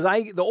yeah, because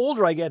the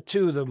older I get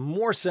too, the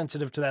more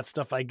sensitive to that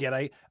stuff I get.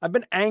 I've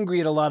been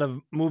angry at a lot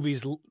of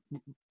movies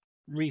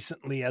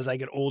recently as I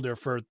get older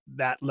for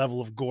that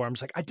level of gore. I'm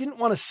just like, I didn't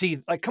want to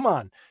see, like, come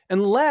on,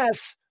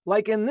 unless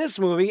like in this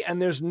movie,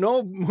 and there's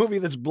no movie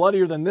that's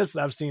bloodier than this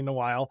that I've seen in a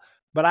while,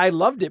 but I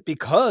loved it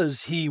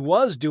because he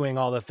was doing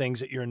all the things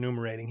that you're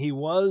enumerating. He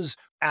was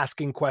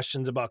asking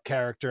questions about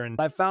character. And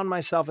I found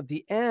myself at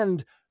the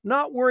end,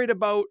 not worried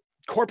about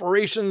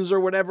corporations or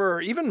whatever,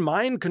 or even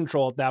mind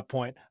control at that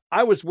point.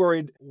 I was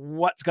worried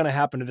what's going to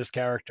happen to this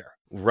character.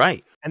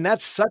 Right. And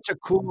that's such a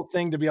cool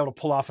thing to be able to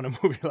pull off in a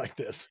movie like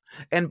this.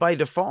 And by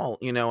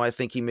default, I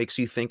think he makes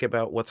you think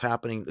about what's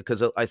happening,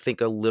 because I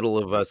think a little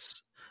of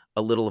us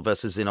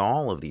is in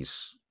all of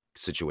these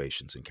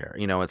situations and care.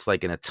 It's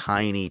like in a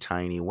tiny,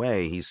 tiny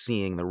way, he's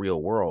seeing the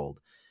real world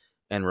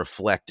and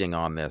reflecting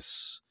on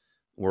this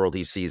world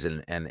he sees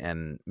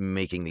and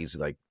making these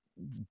like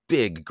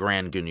big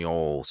grand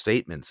guignol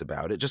statements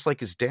about it, just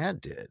like his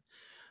dad did.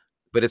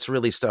 But it's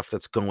really stuff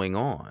that's going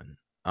on.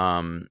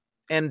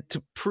 And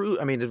to prove,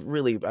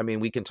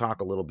 we can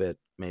talk a little bit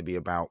maybe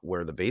about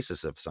where the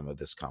basis of some of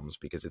this comes,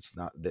 because it's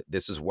not that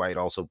this is why it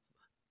also,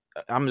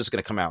 I'm just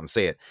going to come out and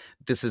say it.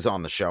 This is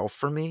on the shelf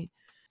for me.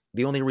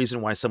 The only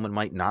reason why someone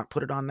might not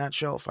put it on that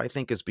shelf, I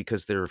think, is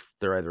because they're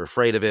either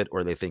afraid of it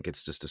or they think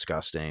it's just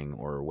disgusting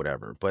or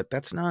whatever. But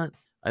that's not,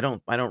 I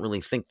don't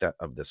really think that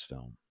of this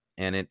film.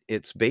 And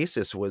its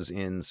basis was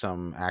in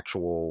some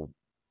actual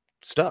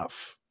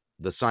stuff.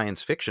 The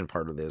science fiction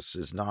part of this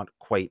is not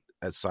quite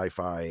as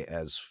sci-fi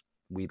as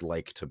we'd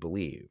like to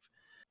believe.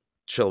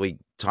 Shall we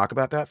talk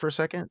about that for a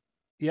second?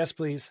 Yes,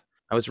 please.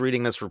 I was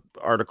reading this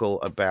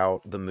article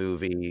about the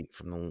movie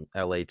from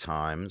the LA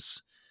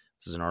Times.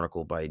 This is an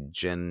article by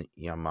Jen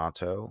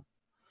Yamato.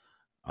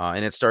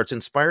 And it starts,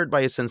 inspired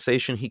by a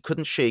sensation he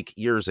couldn't shake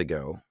years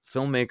ago,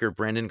 filmmaker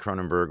Brandon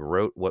Cronenberg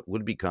wrote what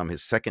would become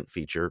his second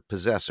feature,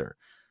 Possessor,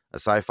 a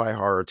sci-fi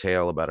horror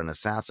tale about an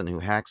assassin who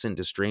hacks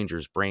into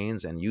strangers'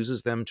 brains and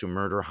uses them to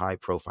murder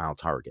high-profile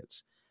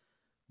targets.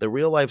 The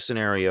real-life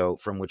scenario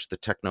from which the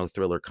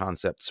techno-thriller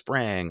concept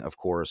sprang, of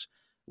course,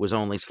 was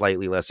only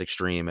slightly less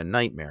extreme and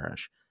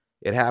nightmarish.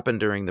 It happened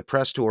during the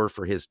press tour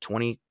for his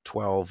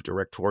 2012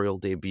 directorial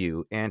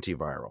debut,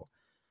 Antiviral.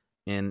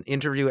 In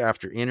interview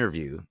after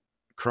interview,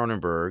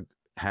 Cronenberg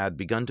had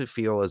begun to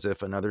feel as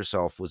if another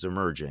self was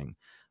emerging.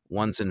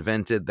 Once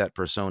invented, that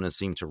persona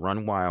seemed to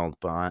run wild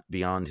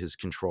beyond his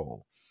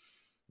control.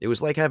 It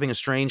was like having a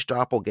strange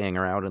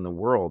doppelganger out in the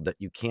world that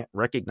you can't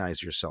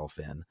recognize yourself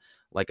in.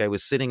 Like I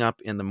was sitting up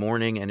in the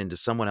morning and into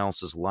someone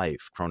else's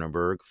life,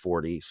 Cronenberg,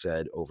 40,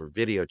 said over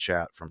video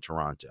chat from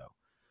Toronto.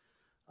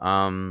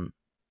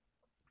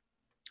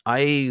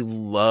 I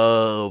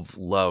love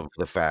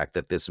the fact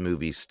that this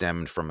movie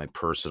stemmed from a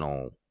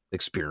personal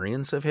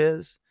experience of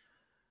his.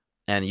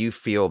 And you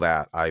feel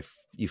that.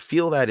 You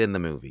feel that in the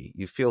movie.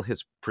 You feel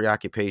his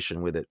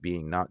preoccupation with it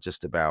being not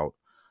just about,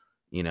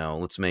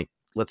 let's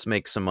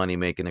make some money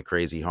making a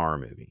crazy horror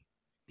movie.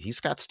 He's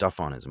got stuff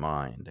on his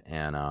mind,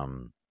 and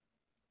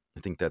I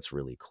think that's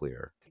really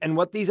clear. And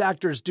what these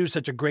actors do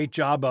such a great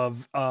job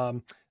of,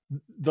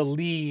 the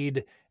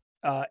lead,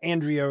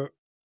 Andrea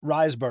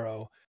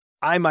Riseborough,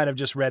 I might have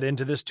just read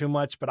into this too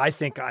much, but I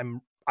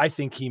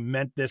think he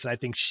meant this, and I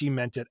think she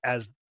meant it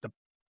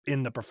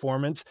in the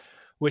performance,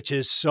 which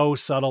is so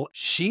subtle.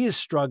 She is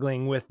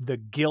struggling with the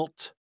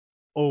guilt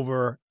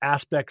over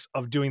aspects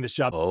of doing this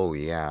job. Oh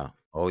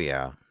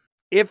yeah.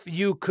 If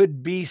you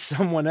could be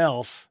someone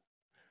else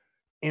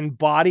in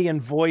body and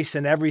voice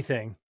and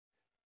everything,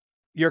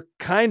 you're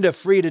kind of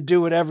free to do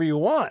whatever you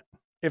want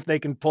if they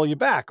can pull you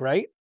back,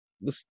 right?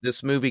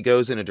 This movie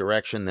goes in a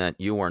direction that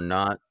you are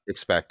not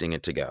expecting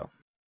it to go.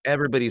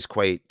 Everybody's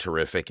quite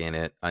terrific in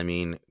it. I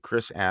mean,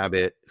 Chris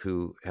Abbott,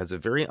 who does a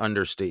very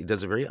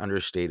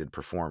understated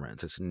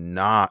performance. It's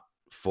not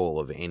full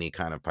of any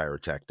kind of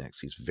pyrotechnics.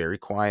 He's very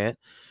quiet.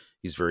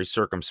 He's very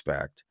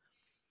circumspect.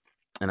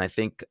 And I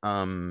think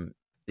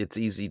it's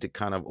easy to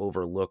kind of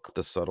overlook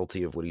the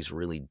subtlety of what he's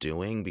really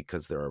doing,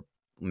 because there are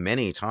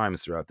many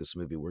times throughout this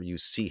movie where you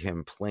see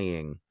him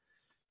playing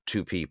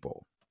two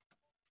people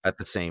at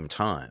the same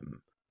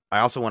time. I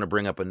also want to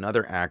bring up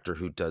another actor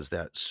who does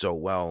that so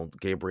well,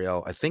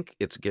 I think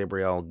it's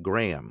Gabrielle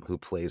Graham, who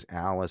plays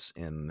Alice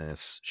in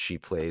this. She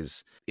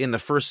plays, in the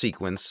first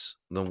sequence,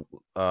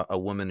 a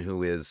woman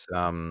who is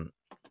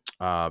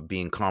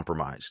being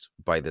compromised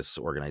by this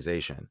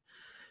organization.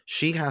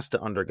 She has to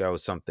undergo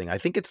something. I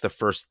think it's the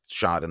first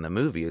shot in the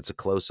movie. It's a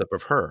close-up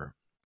of her.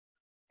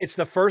 It's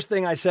the first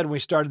thing I said when we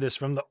started this.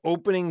 From the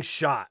opening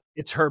shot,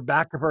 it's her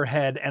back of her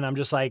head, and I'm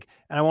just like,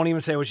 and I won't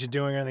even say what she's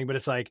doing or anything, but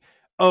it's like,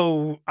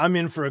 oh, I'm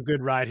in for a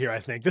good ride here, I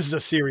think. This is a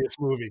serious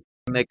movie.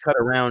 And they cut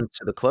around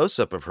to the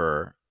close-up of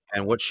her,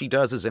 and what she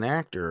does as an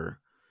actor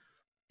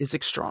is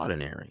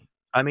extraordinary.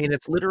 I mean,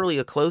 it's literally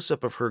a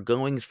close-up of her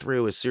going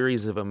through a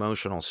series of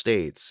emotional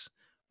states,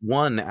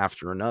 one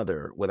after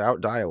another,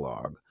 without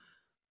dialogue,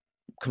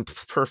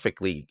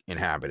 perfectly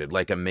inhabited,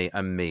 like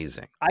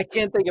amazing. I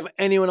can't think of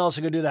anyone else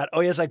who could do that.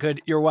 Oh, yes, I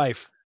could. Your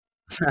wife.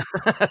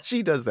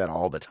 She does that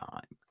all the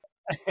time.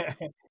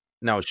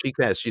 No, she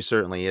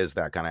certainly is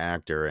that kind of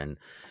actor, and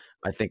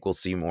I think we'll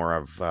see more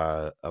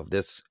of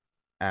this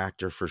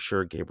actor for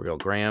sure, Gabrielle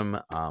Graham.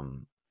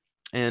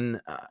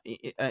 And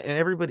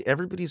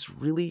everybody's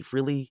really,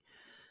 really,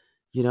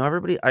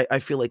 everybody. I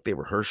feel like they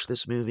rehearsed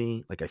this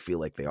movie. Like I feel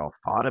like they all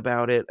thought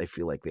about it. I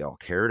feel like they all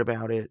cared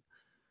about it.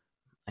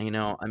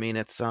 I mean,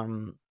 it's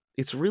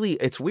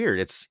it's weird.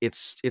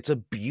 It's a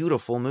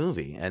beautiful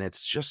movie, and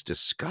it's just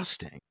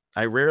disgusting.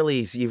 You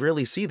rarely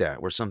see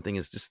that where something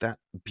is just that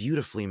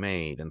beautifully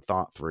made and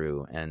thought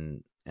through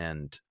and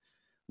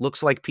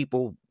looks like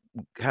people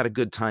had a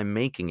good time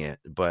making it,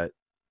 but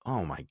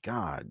oh my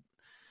God,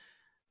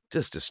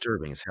 just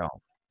disturbing as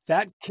hell.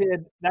 That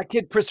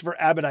kid, Christopher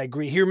Abbott, I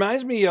agree. He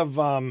reminds me of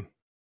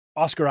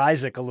Oscar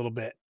Isaac a little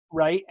bit,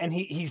 right? And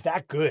he's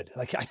that good.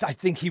 Like I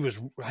think he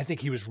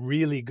was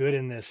really good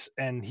in this,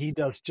 and he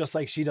does just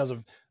like she does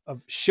of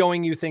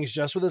showing you things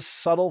just with a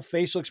subtle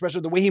facial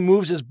expression, the way he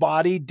moves his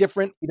body,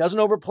 different. He doesn't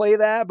overplay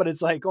that, but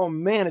it's like, oh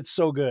man, it's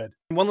so good.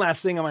 One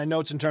last thing on my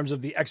notes in terms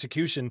of the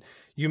execution,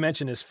 you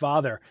mentioned his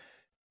father.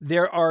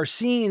 There are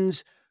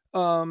scenes,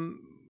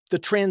 the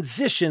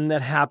transition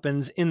that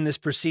happens in this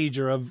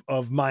procedure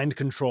of mind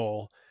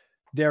control.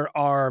 There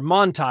are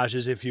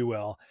montages, if you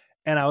will.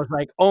 And I was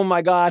like, oh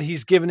my God,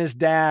 he's given his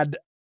dad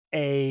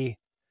a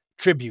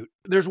tribute.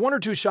 There's one or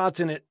two shots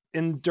in it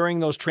during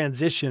those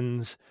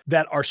transitions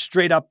that are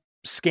straight up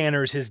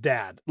Scanners his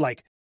dad.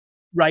 Like,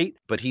 right?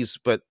 But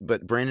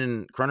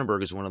Brandon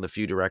Cronenberg is one of the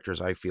few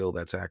directors I feel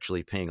that's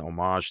actually paying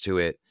homage to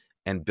it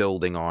and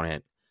building on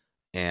it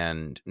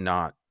and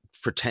not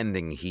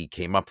pretending he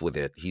came up with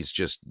it. He's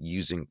just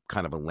using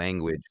kind of a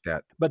language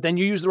that. But then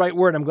you use the right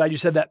word. I'm glad you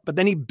said that. But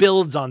then he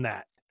builds on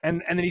that.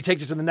 And then he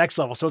takes it to the next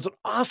level. So it's an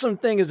awesome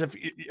thing is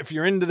if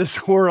you're into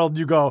this world,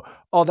 you go,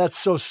 oh, that's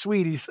so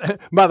sweet. He's,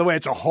 by the way,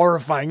 it's a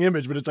horrifying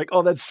image, but it's like,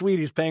 oh, that's sweet.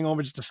 He's paying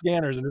homage to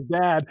Scanners and his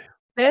dad.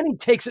 Then he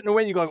takes it in a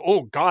way and you go,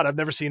 oh God, I've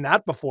never seen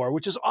that before,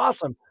 which is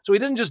awesome. So he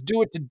doesn't just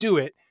do it to do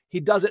it. He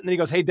does it and then he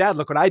goes, hey dad,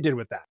 look what I did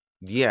with that.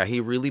 Yeah,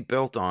 he really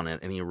built on it,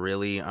 and he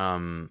really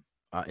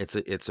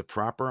it's a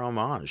proper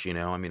homage, you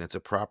know. I mean, it's a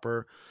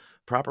proper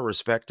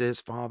respect to his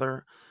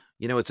father.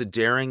 You know, it's a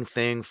daring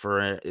thing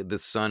for the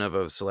son of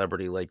a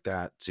celebrity like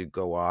that to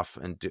go off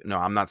and do. No,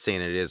 I'm not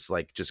saying it is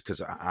like just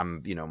because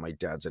I'm, you know, my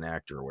dad's an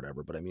actor or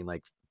whatever, but I mean,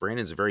 like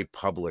Brandon's a very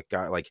public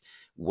guy. Like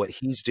what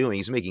he's doing,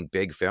 he's making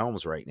big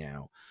films right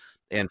now,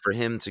 and for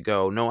him to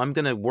go, no, I'm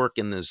going to work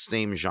in the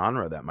same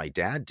genre that my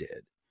dad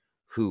did,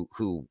 who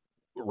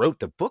wrote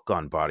the book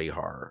on body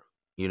horror,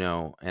 you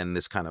know, and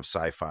this kind of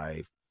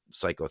sci-fi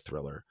psycho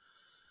thriller.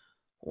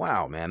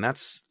 Wow, man,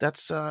 that's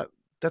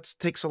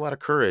takes a lot of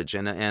courage,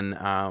 and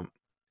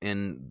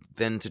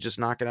then to just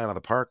knock it out of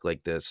the park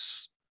like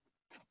this,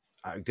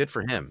 good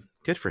for him.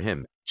 Good for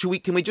him. Can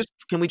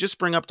we just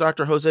bring up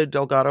Dr. Jose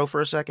Delgado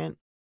for a second?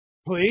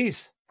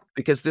 Please.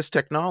 Because this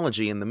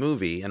technology in the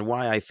movie, and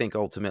why I think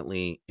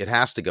ultimately it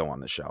has to go on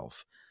the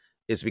shelf,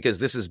 is because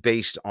this is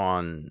based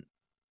on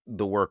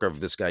the work of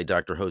this guy,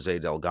 Dr. Jose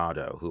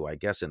Delgado, who I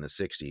guess in the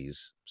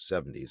 60s,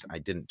 70s, I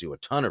didn't do a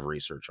ton of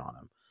research on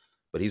him,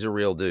 but he's a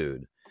real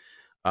dude.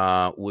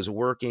 Was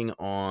working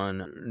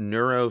on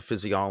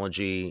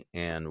neurophysiology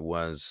and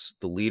was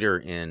the leader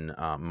in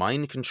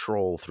mind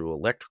control through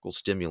electrical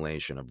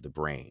stimulation of the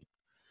brain.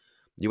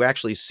 You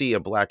actually see a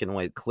black and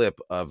white clip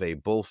of a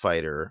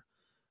bullfighter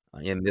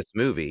in this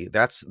movie.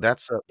 That's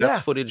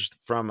footage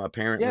from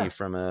apparently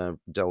from a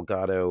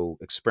Delgado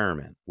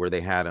experiment where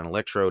they had an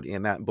electrode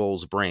in that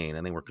bull's brain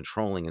and they were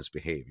controlling his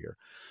behavior.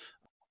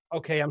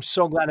 Okay, I'm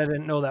so glad I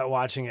didn't know that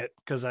watching it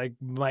because I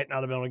might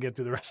not have been able to get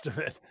through the rest of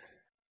it.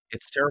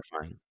 It's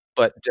terrifying.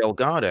 But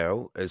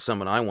Delgado is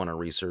someone I want to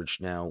research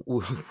now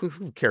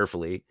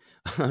carefully,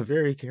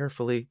 very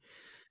carefully,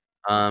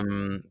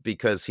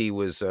 because he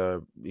was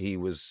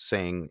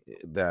saying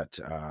that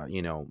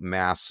you know,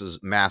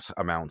 mass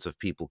amounts of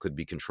people could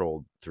be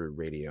controlled through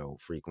radio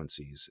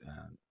frequencies,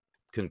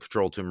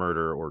 controlled to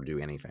murder or do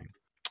anything.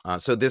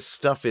 So this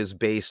stuff is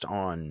based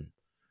on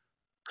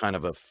kind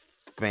of a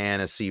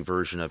fantasy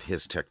version of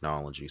his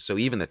technology. So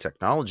even the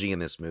technology in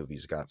this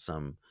movie's got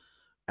some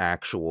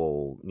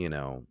actual, you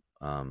know,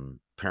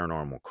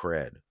 paranormal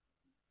cred.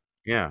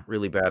 Yeah,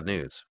 really bad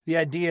news. The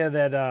idea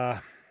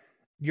that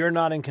you're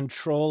not in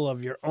control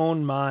of your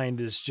own mind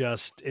is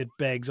just, it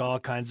begs all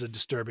kinds of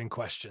disturbing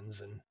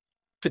questions. And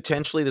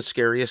potentially the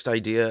scariest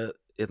idea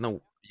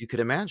you could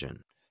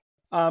imagine.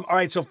 All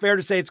right, so fair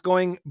to say it's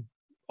going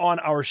on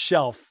our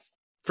shelf.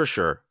 For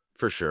sure,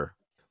 for sure.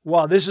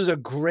 Wow, this is a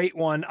great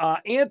one.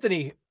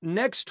 Anthony,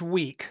 next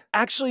week,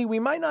 actually, we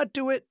might not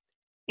do it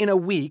in a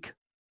week.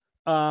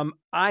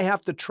 I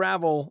have to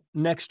travel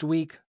next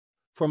week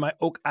for my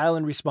Oak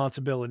Island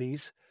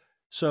responsibilities.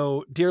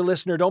 So, dear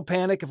listener, don't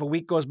panic if a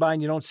week goes by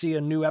and you don't see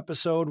a new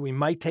episode. We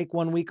might take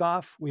 1 week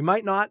off. We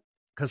might not,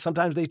 because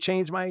sometimes they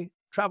change my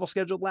travel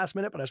schedule last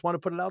minute, but I just want to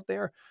put it out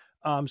there.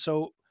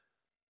 So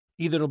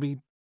either it'll be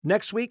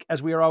next week,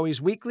 as we are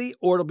always weekly,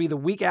 or it'll be the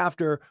week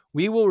after.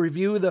 We will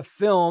review the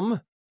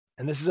film.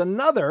 And this is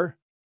another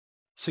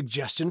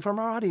suggestion from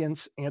our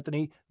audience,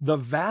 Anthony, The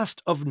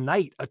Vast of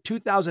Night, a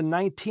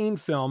 2019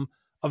 film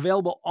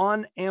available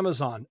on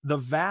Amazon. The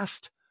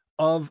Vast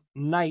of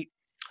Night.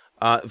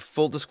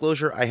 Full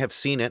disclosure, I have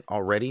seen it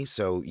already,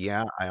 so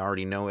yeah, I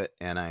already know it,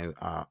 and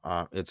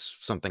it's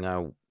something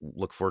I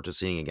look forward to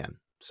seeing again.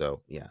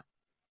 So yeah.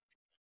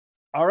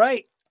 All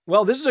right.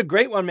 Well, this is a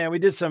great one, man. We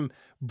did some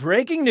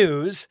breaking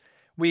news.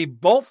 We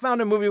both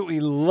found a movie we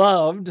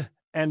loved,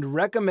 and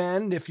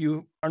recommend if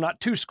you are not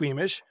too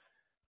squeamish.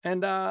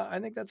 And I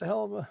think that's a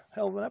hell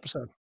of an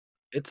episode.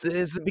 It's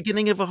the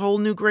beginning of a whole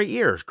new great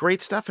year.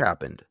 Great stuff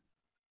happened.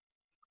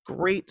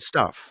 Great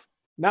stuff.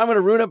 Now I'm going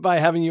to ruin it by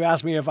having you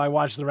ask me if I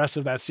watched the rest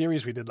of that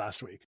series we did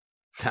last week.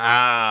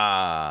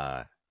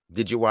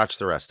 Did you watch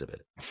the rest of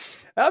it?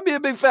 That'd be a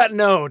big fat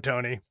no,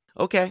 Tony.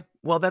 Okay,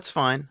 well, that's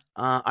fine.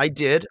 I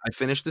did. I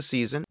finished the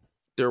season.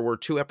 There were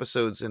 2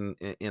 episodes in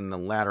the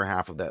latter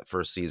half of that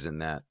first season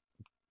that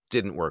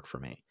didn't work for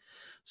me.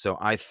 So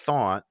I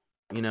thought,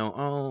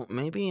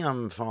 maybe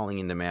I'm falling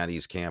into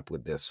Maddie's camp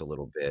with this a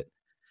little bit.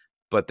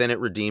 But then it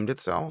redeemed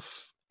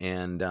itself,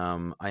 and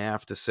I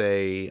have to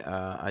say,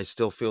 I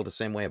still feel the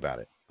same way about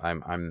it. I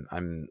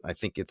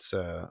think it's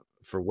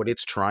for what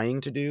it's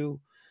trying to do,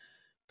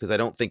 because I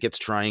don't think it's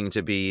trying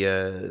to be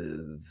a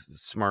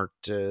smart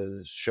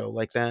show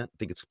like that. I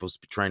think it's supposed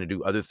to be trying to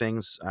do other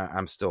things.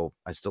 I still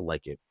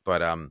like it,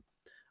 but I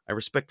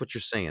respect what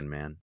you're saying,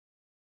 man.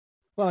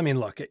 Well, I mean,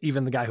 look,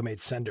 even the guy who made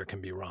Sender can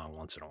be wrong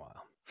once in a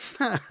while.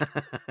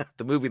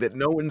 The movie that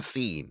no one's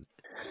seen.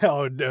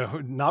 Oh, no,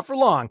 not for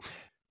long.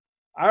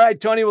 All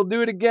right, Tony, we'll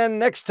do it again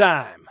next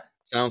time.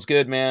 Sounds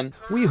good, man.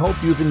 We hope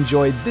you've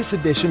enjoyed this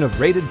edition of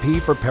Rated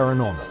P for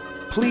Paranormal.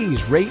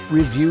 Please rate,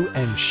 review,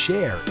 and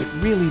share. It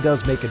really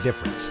does make a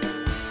difference.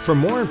 For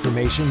more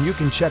information, you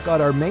can check out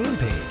our main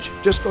page.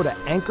 Just go to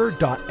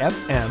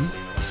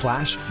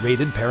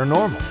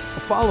anchor.fm/ratedparanormal.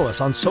 Follow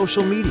us on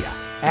social media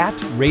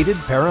 @Rated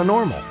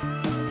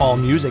Paranormal. All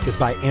music is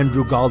by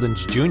Andrew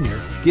Galdens Jr.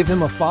 Give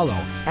him a follow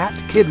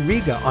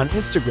 @KidRiga on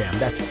Instagram.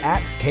 That's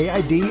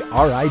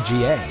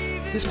 @KIDRIGA.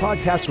 This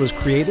podcast was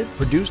created,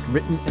 produced,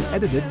 written, and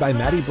edited by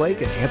Maddie Blake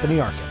and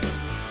Anthony Arkin.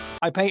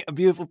 I paint a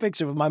beautiful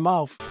picture with my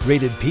mouth.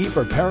 Rated P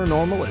for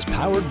Paranormal is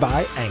powered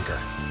by Anchor.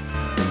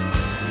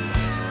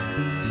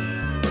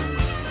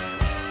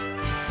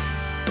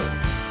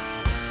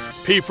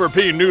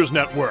 P4P News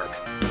Network.